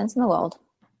makes all the sense in the world.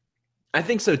 I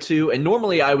think so too. And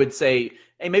normally I would say,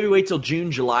 hey, maybe wait till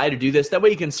June, July to do this. That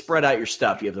way you can spread out your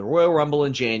stuff. You have the Royal Rumble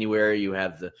in January. You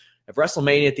have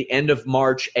WrestleMania at the end of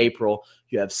March, April.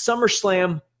 You have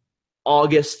SummerSlam,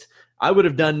 August. I would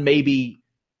have done maybe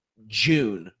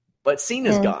June, but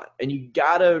Cena's gone, and you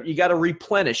gotta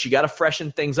replenish. You gotta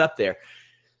freshen things up there.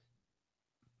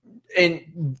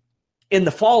 And in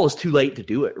the fall is too late to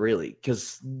do it, really,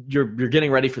 because you're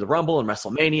getting ready for the Rumble and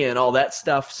WrestleMania and all that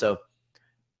stuff. So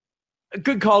a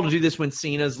good call to do this when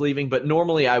Cena's leaving, but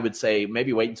normally I would say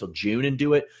maybe wait until June and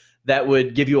do it. That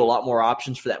would give you a lot more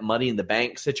options for that Money in the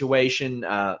Bank situation.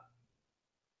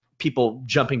 People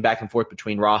jumping back and forth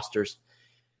between rosters.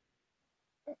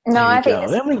 No, I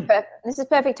think this is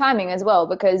perfect timing as well,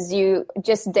 because you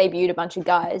just debuted a bunch of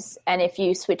guys, and if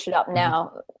you switch it up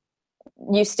now,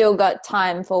 you still got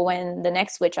time for when the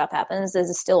next switch up happens.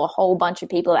 There's still a whole bunch of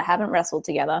people that haven't wrestled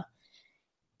together,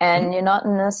 and you're not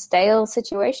in a stale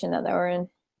situation that they were in.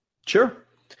 Sure.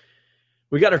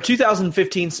 We got our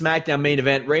 2015 SmackDown main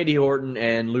event. Randy Orton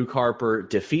and Luke Harper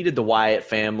defeated the Wyatt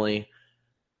family.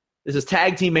 This is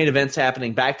tag team main events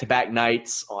happening back-to-back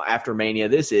nights after Mania.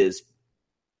 This is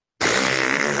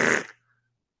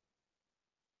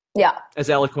as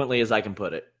eloquently as I can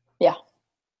put it. Yeah.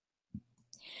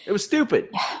 It was stupid.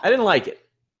 I didn't like it.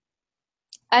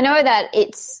 I know that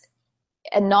it's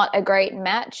not a great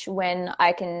match when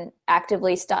I can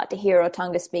actively start to hear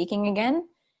Otunga speaking again.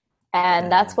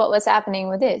 And that's what was happening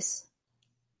with this.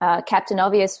 Captain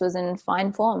Obvious was in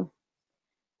fine form.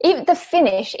 Even the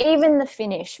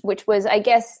finish, which was, I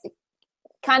guess,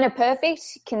 kind of perfect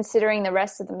considering the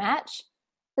rest of the match.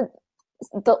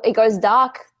 It goes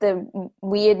dark, the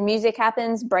weird music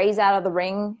happens, Bray's out of the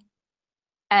ring,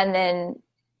 and then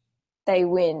they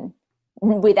win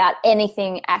without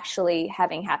anything actually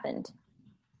having happened.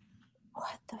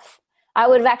 What the I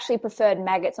would have actually preferred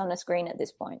maggots on the screen at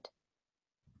this point.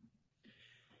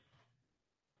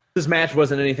 This match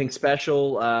wasn't anything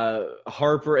special.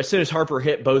 Harper, as soon as Harper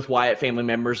hit both Wyatt family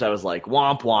members, I was like,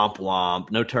 womp, womp, womp,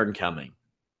 no turn coming.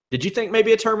 Did you think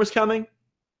maybe a turn was coming?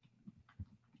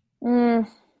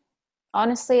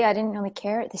 Honestly, I didn't really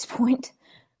care at this point.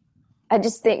 I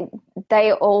just think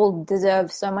they all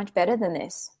deserve so much better than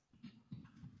this.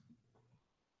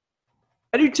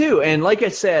 I do too. And like I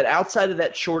said, outside of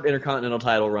that short Intercontinental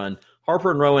title run,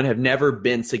 Harper and Rowan have never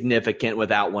been significant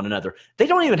without one another. They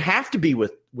don't even have to be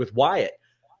with Wyatt.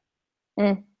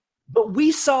 But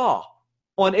we saw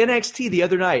on NXT the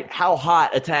other night how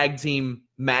hot a tag team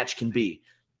match can be.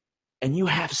 And you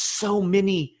have so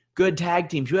many good tag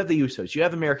teams. You have the Usos. You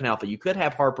have American Alpha. You could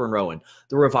have Harper and Rowan,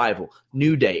 The Revival,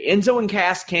 New Day. Enzo and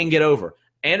Cass can get over.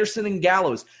 Anderson and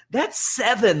Gallows. That's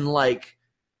 7,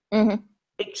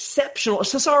 exceptional.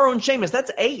 Cesaro and Sheamus,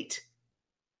 that's 8.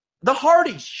 The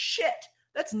Hardys, shit.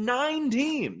 That's 9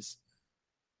 teams.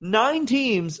 9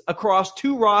 teams across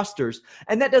 2 rosters.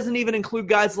 And that doesn't even include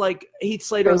guys like Heath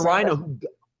Slater and Rhino.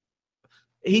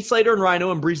 Heath Slater and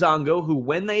Rhino and Breezango, who,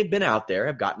 when they've been out there,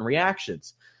 have gotten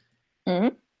reactions.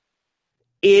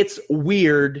 It's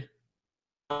weird.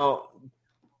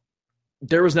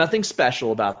 There was nothing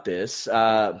special about this.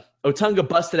 Otunga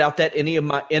busted out that enemy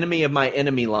of my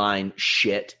enemy line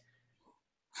shit.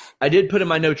 I did put in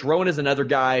my notes, Rowan is another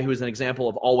guy who is an example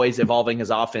of always evolving his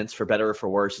offense for better or for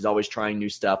worse. He's always trying new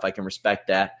stuff. I can respect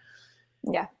that.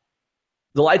 Yeah.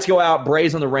 The lights go out,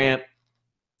 Bray's on the ramp.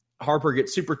 Harper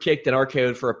gets super kicked and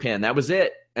RKO'd for a pin. That was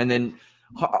it. And then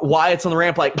Wyatt's on the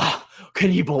ramp like, oh,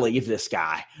 can you believe this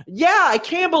guy? Yeah, I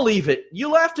can't believe it. You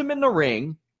left him in the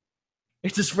ring.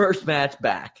 It's his first match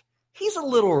back. He's a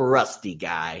little rusty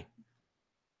guy.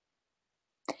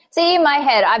 See, in my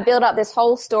head, I built up this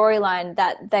whole storyline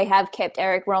that they have kept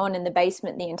Eric Rowan in the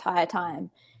basement the entire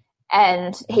time.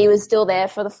 And he was still there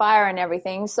for the fire and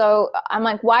everything. So I'm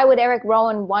like, why would Eric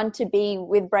Rowan want to be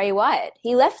with Bray Wyatt?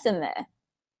 He left him there.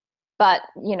 But,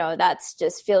 that's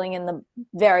just filling in the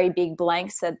very big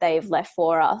blanks that they've left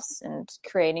for us and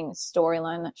creating a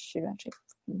storyline that should actually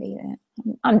be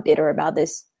there. I'm bitter about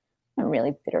this. I'm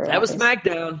really bitter about this.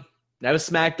 That was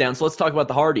SmackDown. So let's talk about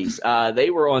the Hardys.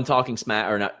 They were on Talking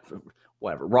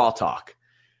Raw Talk,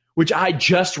 which I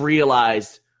just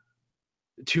realized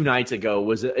 2 nights ago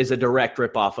is a direct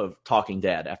ripoff of Talking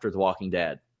Dead after The Walking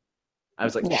Dead. I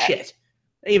was like, shit.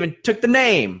 They even took the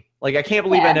name. Like, I can't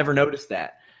believe I never noticed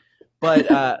that.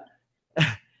 But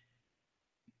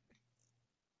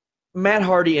Matt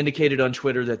Hardy indicated on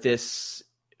Twitter that this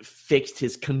fixed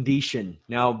his condition.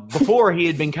 Now, before he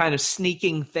had been kind of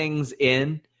sneaking things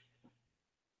in.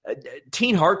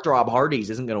 Teen Heartthrob Hardys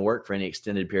isn't going to work for any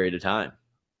extended period of time.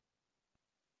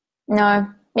 No. I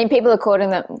mean, people are calling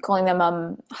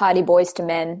them Hardy Boys to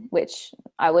Men, which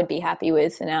I would be happy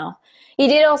with for now. He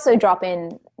did also drop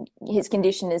in his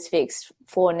condition is fixed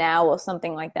for now or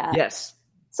something like that. Yes.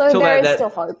 So there is still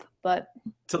hope, but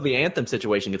till the Anthem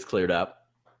situation gets cleared up.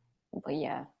 But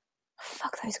yeah,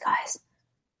 fuck those guys.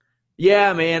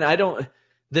 Yeah, man, I don't.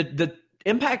 The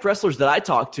Impact wrestlers that I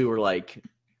talk to are like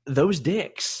those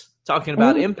dicks talking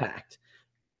about Impact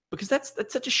because that's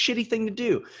such a shitty thing to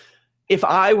do. If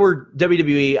I were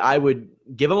WWE, I would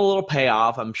give them a little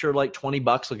payoff. I'm sure like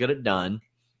 $20 will get it done.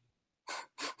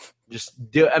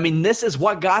 Just do. I mean, this is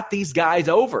what got these guys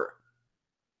over.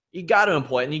 You got to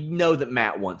employ it, and you know that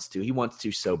Matt wants to. He wants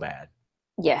to so bad.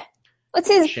 Yeah.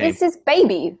 It's his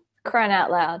baby, crying out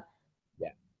loud. Yeah.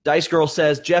 Dice Girl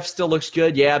says, Jeff still looks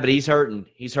good. Yeah, but he's hurting.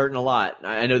 He's hurting a lot.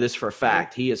 I know this for a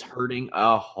fact. He is hurting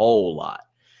a whole lot.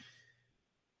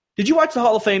 Did you watch the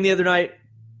Hall of Fame the other night?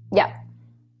 Yeah.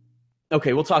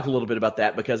 Okay, we'll talk a little bit about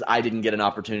that because I didn't get an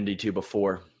opportunity to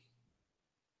before.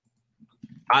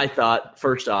 I thought,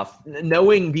 first off,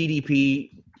 knowing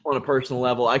DDP on a personal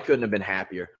level, I couldn't have been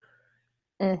happier.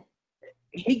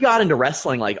 He got into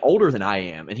wrestling like older than I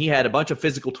am, and he had a bunch of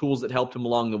physical tools that helped him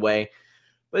along the way.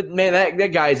 But, man,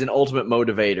 that guy is an ultimate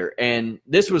motivator. And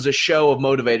this was a show of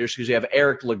motivators because you have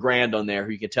Eric LeGrand on there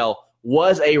who you can tell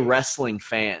was a wrestling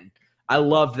fan. I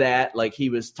love that. Like,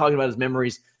 he was talking about his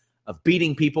memories of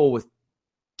beating people with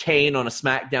Kane on a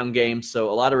SmackDown game, so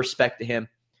a lot of respect to him.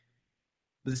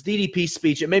 This DDP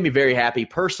speech, it made me very happy.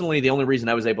 Personally, the only reason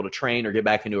I was able to train or get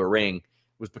back into a ring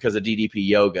was because of DDP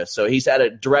yoga. So he's had a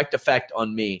direct effect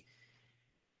on me.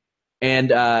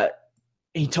 And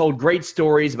he told great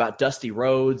stories about Dusty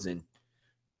Rhodes, and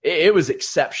it was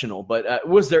exceptional. But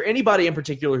was there anybody in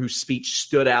particular whose speech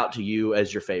stood out to you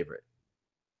as your favorite?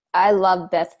 I love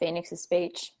Beth Phoenix's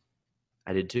speech.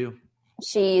 I did too.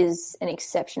 She is an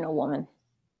exceptional woman.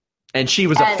 And she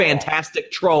was a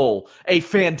fantastic troll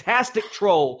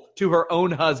to her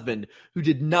own husband who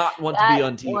did not want to be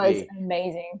on TV. That was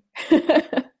amazing.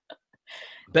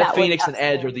 Beth Phoenix and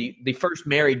Edge are the first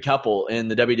married couple in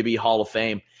the WWE Hall of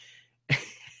Fame.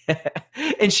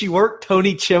 And she worked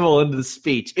Tony Chimel into the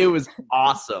speech. It was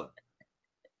awesome.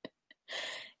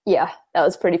 Yeah, that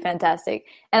was pretty fantastic.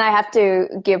 And I have to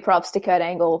give props to Kurt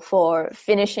Angle for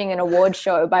finishing an award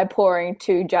show by pouring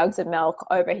 2 jugs of milk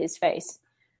over his face.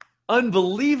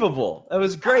 Unbelievable. That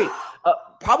was great.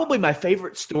 Probably my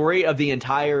favorite story of the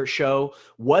entire show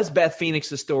was Beth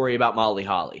Phoenix's story about Molly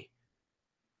Holly.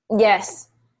 Yes.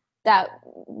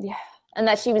 And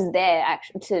that she was there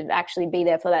to actually be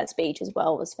there for that speech as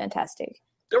well was fantastic.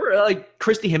 There were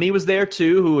Christy Hemme was there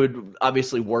too, who had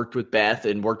obviously worked with Beth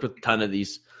and worked with a ton of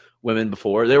these women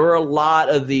before. There were a lot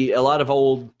of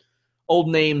old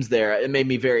names there. It made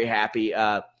me very happy.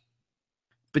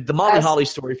 But the Molly Holly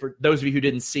story, for those of you who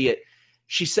didn't see it,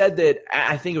 she said that,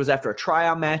 I think it was after a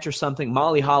tryout match or something,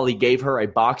 Molly Holly gave her a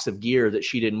box of gear that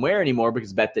she didn't wear anymore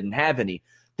because Beth didn't have any.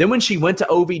 Then when she went to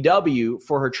OVW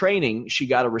for her training, she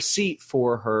got a receipt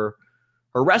for her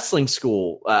wrestling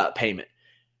school payment.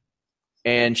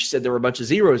 And she said there were a bunch of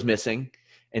zeros missing.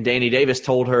 And Danny Davis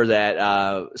told her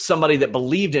that somebody that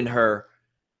believed in her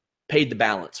paid the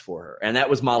balance for her. And that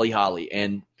was Molly Holly.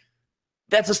 And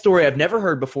that's a story I've never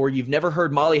heard before. You've never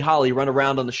heard Molly Holly run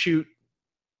around on the shoot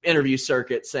interview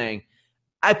circuit saying,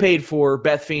 I paid for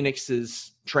Beth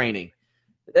Phoenix's training.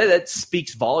 That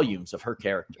speaks volumes of her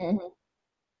character. Mm-hmm.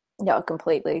 Yeah,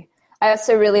 completely. I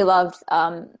also really loved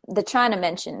the China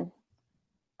mention.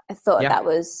 I thought that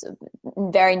was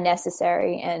very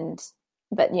necessary,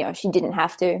 but she didn't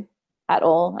have to at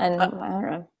all. And I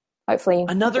don't know. Hopefully,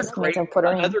 another great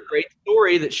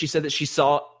story that she said that she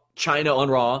saw China on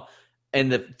Raw,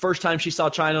 and the first time she saw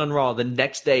China on Raw, the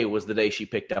next day was the day she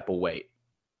picked up a weight.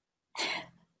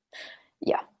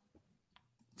 Yeah,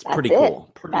 it's pretty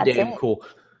cool. Pretty damn cool.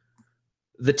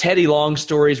 The Teddy Long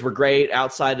stories were great.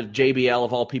 Outside of JBL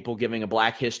of all people giving a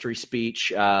Black History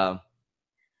speech.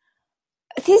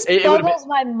 This boggles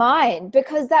my mind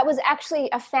because that was actually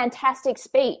a fantastic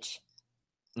speech,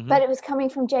 but it was coming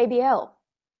from JBL.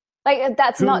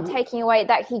 That's not taking away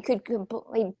that he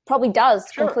probably does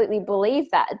completely believe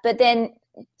that. But then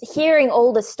hearing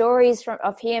all the stories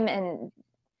of him and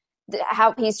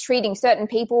how he's treating certain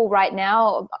people right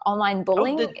now, online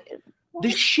bullying. The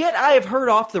shit I have heard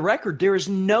off the record, there is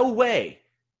no way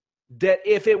that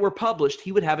if it were published,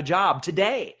 he would have a job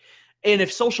today. And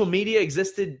if social media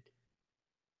existed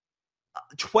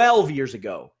 12 years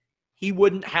ago, he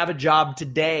wouldn't have a job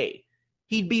today.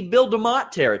 He'd be Bill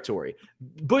DeMott territory.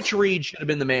 Butch Reed should have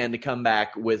been the man to come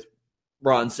back with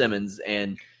Ron Simmons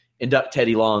and induct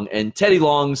Teddy Long. And Teddy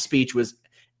Long's speech was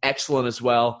excellent as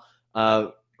well.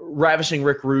 Ravishing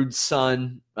Rick Rude's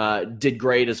son did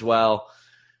great as well.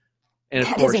 And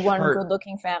of course, is one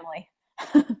good-looking family.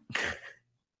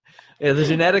 Yeah, the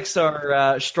genetics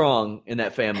are strong in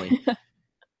that family.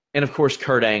 And of course,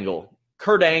 Kurt Angle.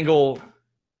 Kurt Angle,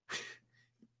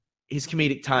 his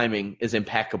comedic timing is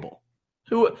impeccable.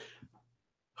 Who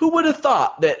would have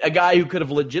thought that a guy who could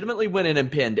have legitimately went in and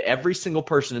pinned every single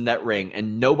person in that ring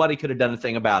and nobody could have done a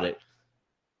thing about it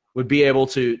would be able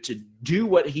to do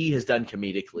what he has done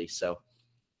comedically. So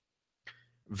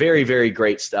very, very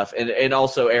great stuff. And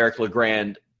also Eric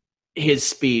LeGrand, his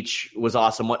speech was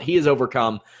awesome. What he has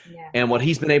overcome and what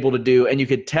he's been able to do. And you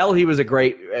could tell he was a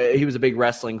big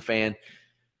wrestling fan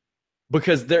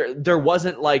because there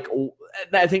wasn't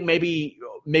I think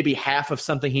maybe half of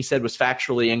something he said was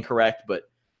factually incorrect, but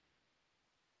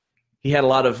he had a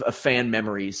lot of fan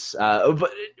memories. But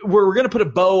we're going to put a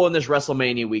bow on this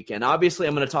WrestleMania weekend. Obviously,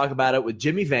 I'm going to talk about it with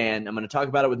Jimmy Van. I'm going to talk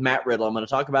about it with Matt Riddle. I'm going to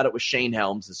talk about it with Shane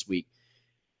Helms this week.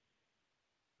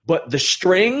 But the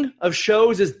string of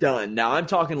shows is done. Now, I'm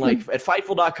talking at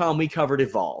Fightful.com, we covered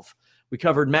Evolve. We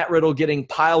covered Matt Riddle getting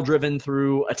pile-driven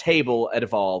through a table at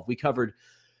Evolve. We covered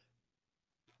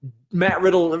Matt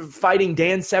Riddle fighting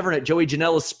Dan Severn at Joey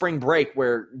Janela's Spring Break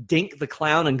where Dink the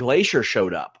Clown and Glacier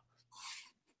showed up.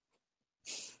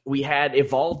 We had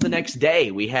Evolve the next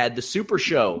day. We had the Super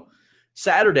Show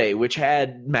Saturday, which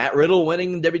had Matt Riddle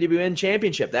winning the WWN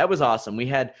Championship. That was awesome. We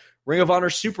had Ring of Honor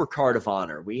Super Card of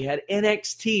Honor. We had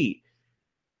NXT.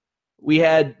 We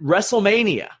had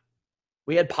WrestleMania.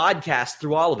 We had podcasts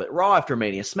through all of it. Raw after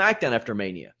Mania, SmackDown after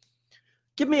Mania.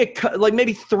 Give me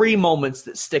maybe 3 moments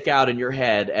that stick out in your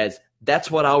head as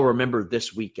that's what I'll remember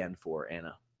this weekend for,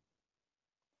 Anna.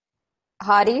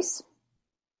 Hardys.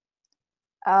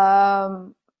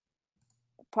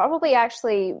 Probably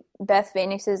actually Beth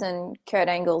Phoenix's and Kurt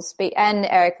Angle's speech and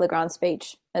Eric Legrand's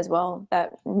speech as well.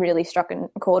 That really struck a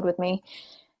chord with me.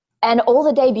 And all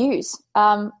the debuts.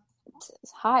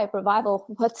 Hi, Revival.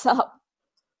 What's up?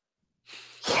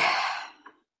 Yeah.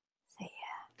 So, yeah.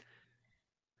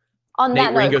 On Nate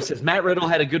that Ringo note, says, Matt Riddle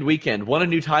had a good weekend. Won a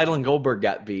new title and Goldberg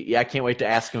got beat. Yeah, I can't wait to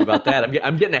ask him about that.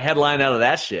 I'm getting a headline out of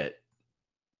that shit.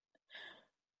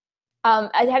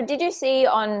 did you see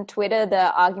on Twitter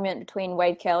the argument between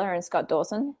Wade Keller and Scott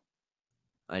Dawson?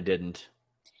 I didn't.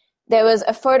 There was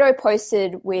a photo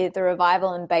posted with the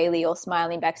Revival and Bayley all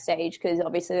smiling backstage because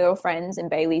obviously they're all friends and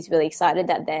Bayley's really excited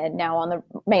that they're now on the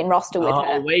main roster with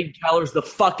her. Wade Keller's the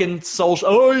fucking social.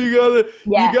 Oh, you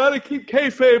gotta keep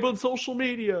kayfabe on social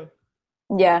media.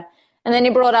 Yeah, and then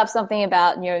he brought up something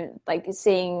about like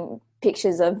seeing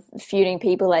pictures of feuding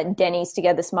people at Denny's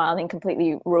together smiling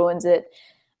completely ruins it.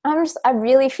 I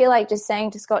really feel like just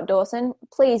saying to Scott Dawson,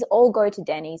 please all go to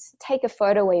Denny's, take a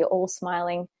photo where you're all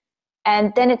smiling.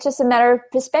 And then it's just a matter of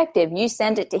perspective. You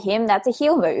send it to him, that's a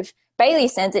heel move. Bayley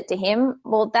sends it to him,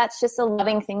 well, that's just a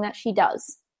loving thing that she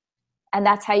does. And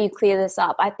that's how you clear this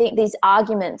up. I think these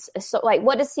arguments are so, like,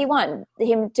 what does he want?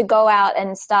 Him to go out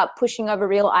and start pushing over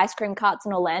real ice cream carts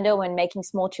in Orlando and making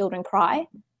small children cry?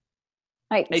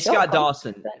 Like, hey, sure, Scott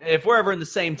Dawson, if we're ever in the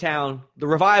same town, the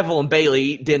Revival and Bayley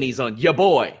eat Denny's on ya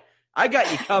boy. I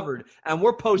got you covered, and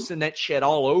we're posting that shit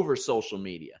all over social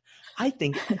media. I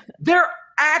think they're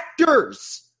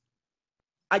actors.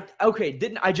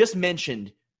 I just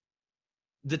mentioned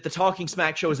that the Talking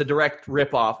Smack show is a direct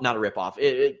ripoff, not a ripoff.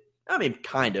 I mean,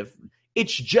 kind of.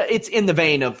 It's in the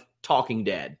vein of Talking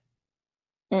Dead.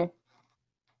 Mm.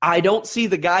 I don't see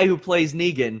the guy who plays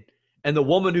Negan and the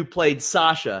woman who played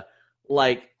Sasha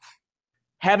like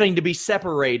having to be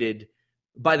separated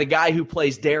by the guy who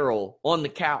plays Daryl on the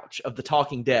couch of the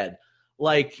Talking Dead.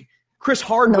 Like Chris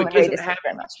Hardwick isn't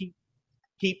having to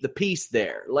keep the peace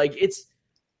there. Like it's.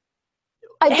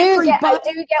 I do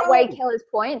get Wade Keller's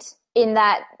point in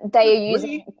that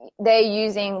they're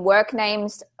using work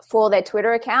names for their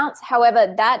Twitter accounts.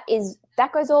 However, that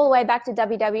goes all the way back to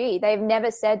WWE. They've never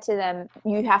said to them,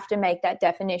 you have to make that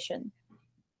definition.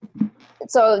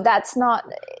 So that's not,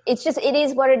 it's just, it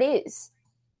is what it is.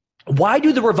 Why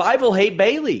do the Revival hate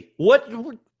Bayley? What?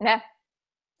 Yeah.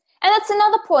 And that's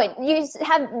another point. You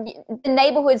have the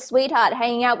neighborhood sweetheart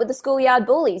hanging out with the schoolyard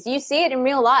bullies. You see it in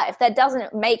real life. That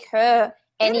doesn't make her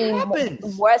any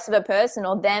worse of a person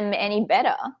or them any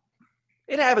better.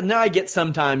 It happens. Now I get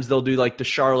sometimes they'll do like the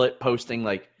Charlotte posting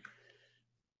like,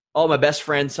 oh, my best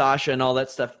friend Sasha and all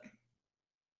that stuff.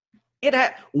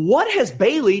 What has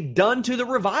Bayley done to the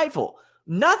Revival?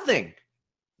 Nothing.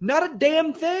 Not a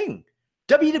damn thing.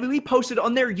 WWE posted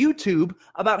on their YouTube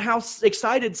about how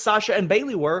excited Sasha and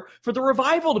Bayley were for the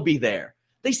Revival to be there.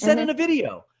 They said in a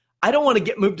video, I don't want to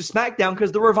get moved to SmackDown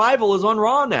because the Revival is on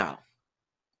Raw now.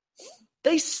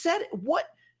 They said, what?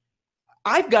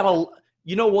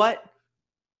 You know what?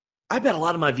 I bet a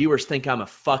lot of my viewers think I'm a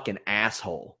fucking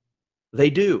asshole.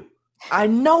 They do. I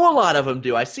know a lot of them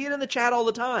do. I see it in the chat all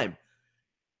the time.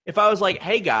 If I was like,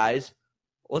 hey guys,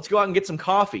 let's go out and get some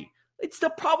coffee, they'd still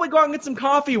probably go out and get some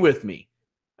coffee with me.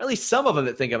 At least some of them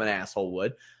that think I'm an asshole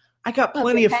would. I got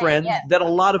plenty of friends that a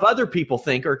lot of other people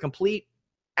think are complete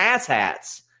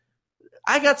asshats.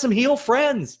 I got some heel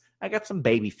friends. I got some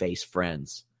babyface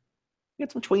friends. I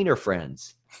got some tweener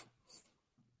friends.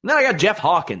 And then I got Jeff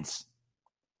Hawkins.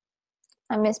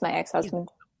 I miss my ex-husband.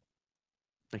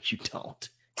 Like you don't.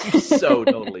 You so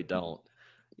totally don't.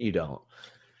 You don't.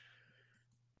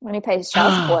 When he pays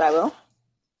child support, I will.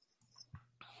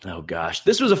 Oh, gosh.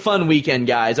 This was a fun weekend,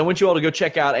 guys. I want you all to go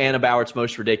check out Anna Bowert's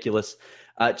Most Ridiculous.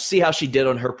 See how she did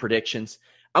on her predictions.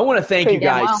 I want to thank you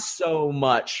guys so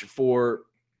much for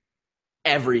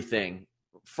everything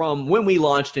from when we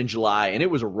launched in July, and it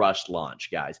was a rushed launch,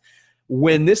 guys.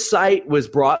 When this site was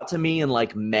brought to me in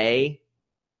like May,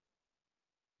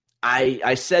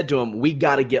 I said to him, we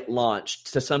got to get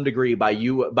launched to some degree by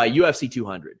UFC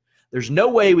 200. There's no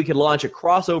way we could launch a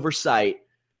crossover site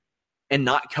and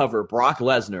not cover Brock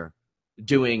Lesnar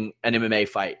doing an MMA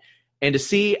fight. And to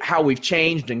see how we've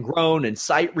changed and grown and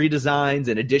site redesigns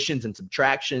and additions and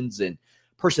subtractions and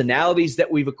personalities that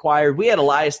we've acquired. We had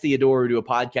Elias Theodorou do a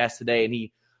podcast today, and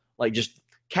he like just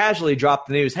casually dropped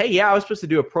the news. Hey, yeah, I was supposed to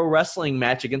do a pro wrestling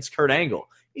match against Kurt Angle.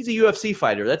 he's a UFC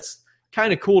fighter. That's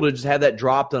kind of cool to just have that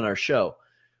dropped on our show.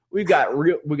 We got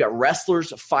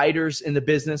wrestlers, fighters in the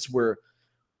business where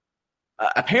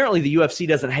apparently the UFC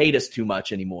doesn't hate us too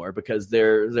much anymore because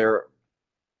they're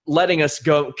letting us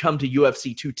come to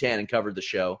UFC 210 and cover the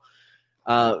show.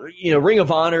 Ring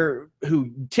of Honor,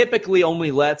 who typically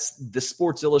only lets the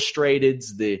Sports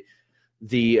Illustrateds, the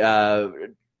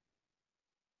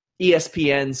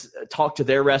ESPNs talk to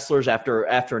their wrestlers after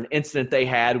an incident they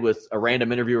had with a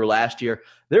random interviewer last year.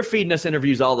 They're feeding us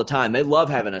interviews all the time. They love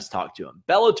having us talk to them.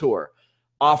 Bellator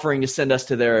offering to send us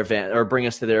to their event or bring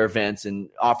us to their events and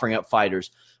offering up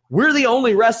fighters. We're the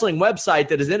only wrestling website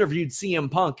that has interviewed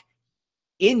CM Punk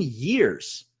in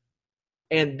years.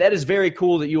 And that is very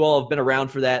cool that you all have been around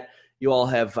for that. You all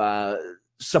have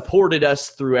supported us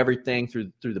through everything,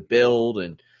 through the build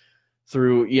and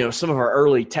through some of our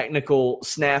early technical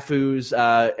snafus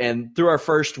and through our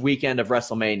first weekend of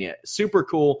WrestleMania. Super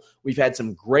cool. We've had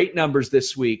some great numbers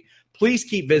this week. Please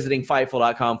keep visiting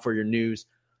Fightful.com for your news.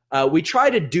 We try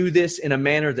to do this in a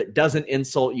manner that doesn't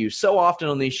insult you. So often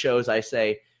on these shows I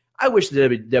say, I wish the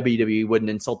WWE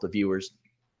wouldn't insult the viewers.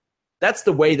 That's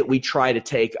the way that we try to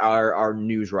take our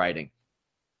news writing.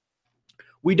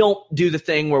 We don't do the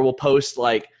thing where we'll post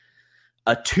like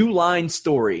a 2-line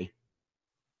story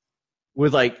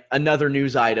with like another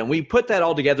news item. We put that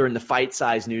all together in the Fight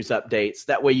Size news updates.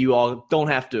 That way you all don't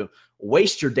have to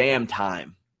waste your damn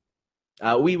time.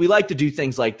 We like to do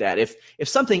things like that. If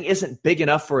something isn't big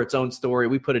enough for its own story,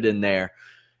 we put it in there.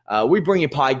 We bring you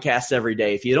podcasts every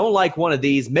day. If you don't like one of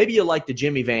these, maybe you like the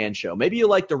Jimmy Van Show. Maybe you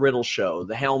like the Riddle Show,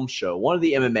 the Helm Show, one of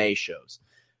the MMA shows.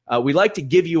 We like to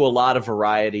give you a lot of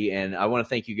variety, and I want to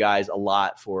thank you guys a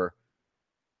lot for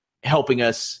helping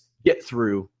us get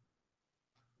through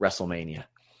WrestleMania.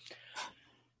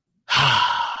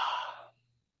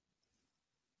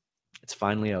 It's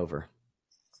finally over.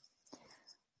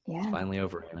 Yeah. It's finally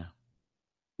over, Anna.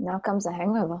 Now comes a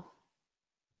hangover.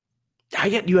 I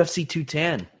get UFC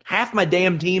 210. Half my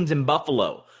damn team's in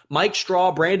Buffalo. Mike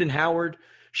Straw, Brandon Howard,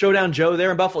 Showdown Joe,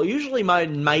 they're in Buffalo. Usually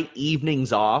my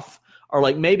evenings off are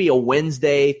like maybe a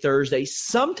Wednesday, Thursday,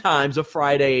 sometimes a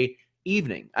Friday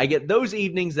evening. I get those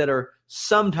evenings that are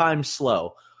sometimes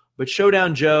slow. But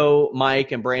Showdown Joe,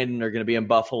 Mike, and Brandon are going to be in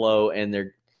Buffalo, and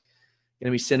they're going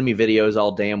to be sending me videos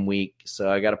all damn week. So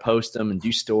I got to post them and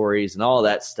do stories and all of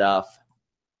that stuff.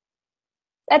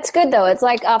 That's good, though. It's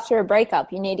like after a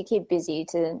breakup. You need to keep busy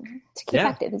to keep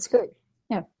active. It's good.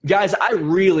 Yeah. Guys, I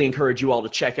really encourage you all to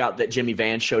check out that Jimmy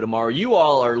Van show tomorrow. You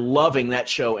all are loving that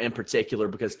show in particular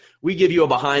because we give you a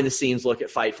behind-the-scenes look at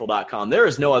Fightful.com. There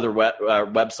is no other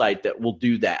website that will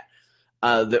do that,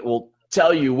 that will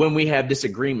tell you when we have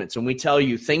disagreements, when we tell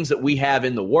you things that we have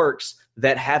in the works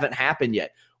that haven't happened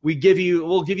yet. We'll give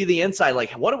you the insight,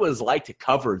 like what it was like to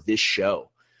cover this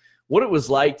show, what it was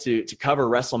like to cover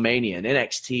WrestleMania and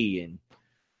NXT and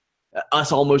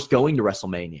us almost going to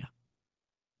WrestleMania.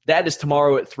 That is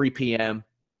tomorrow at 3 p.m.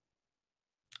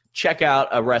 Check out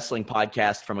a wrestling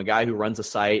podcast from a guy who runs a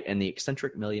site and the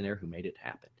eccentric millionaire who made it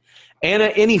happen. Anna,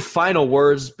 any final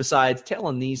words besides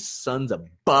telling these sons of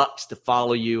bucks to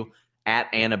follow you at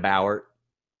Anna Bauer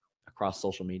across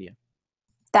social media?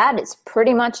 That is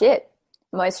pretty much it.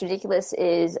 Most Ridiculous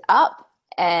is up,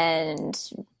 and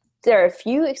there are a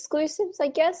few exclusives, I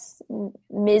guess.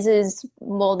 Miz's,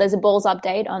 well, there's a Balls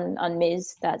update on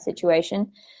Miz, that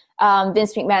situation.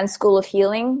 Vince McMahon's School of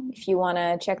Healing, if you want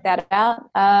to check that out.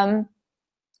 And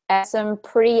some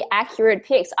pretty accurate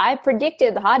picks. I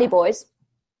predicted the Hardy Boys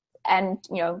and,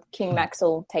 King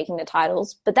Maxwell taking the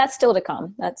titles, but that's still to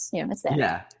come. That's, it's there.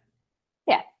 Yeah.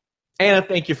 Yeah. Anna,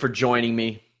 thank you for joining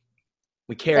me.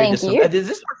 We carried this. Is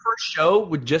this our first show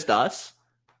with just us?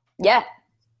 Yeah.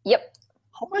 Yep.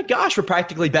 Oh my gosh, we're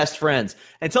practically best friends.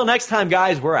 Until next time,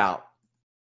 guys, we're out.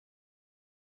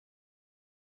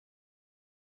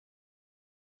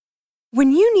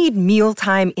 When you need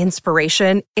mealtime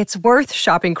inspiration, it's worth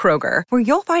shopping Kroger, where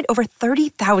you'll find over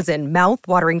 30,000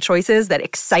 mouth-watering choices that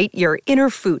excite your inner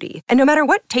foodie. And no matter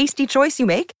what tasty choice you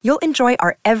make, you'll enjoy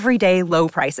our everyday low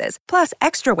prices, plus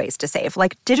extra ways to save,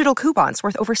 like digital coupons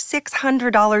worth over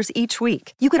 $600 each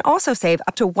week. You can also save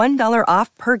up to $1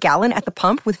 off per gallon at the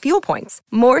pump with fuel points.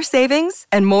 More savings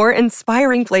and more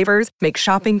inspiring flavors make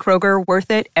shopping Kroger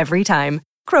worth it every time.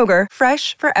 Kroger,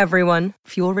 fresh for everyone.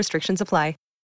 Fuel restrictions apply.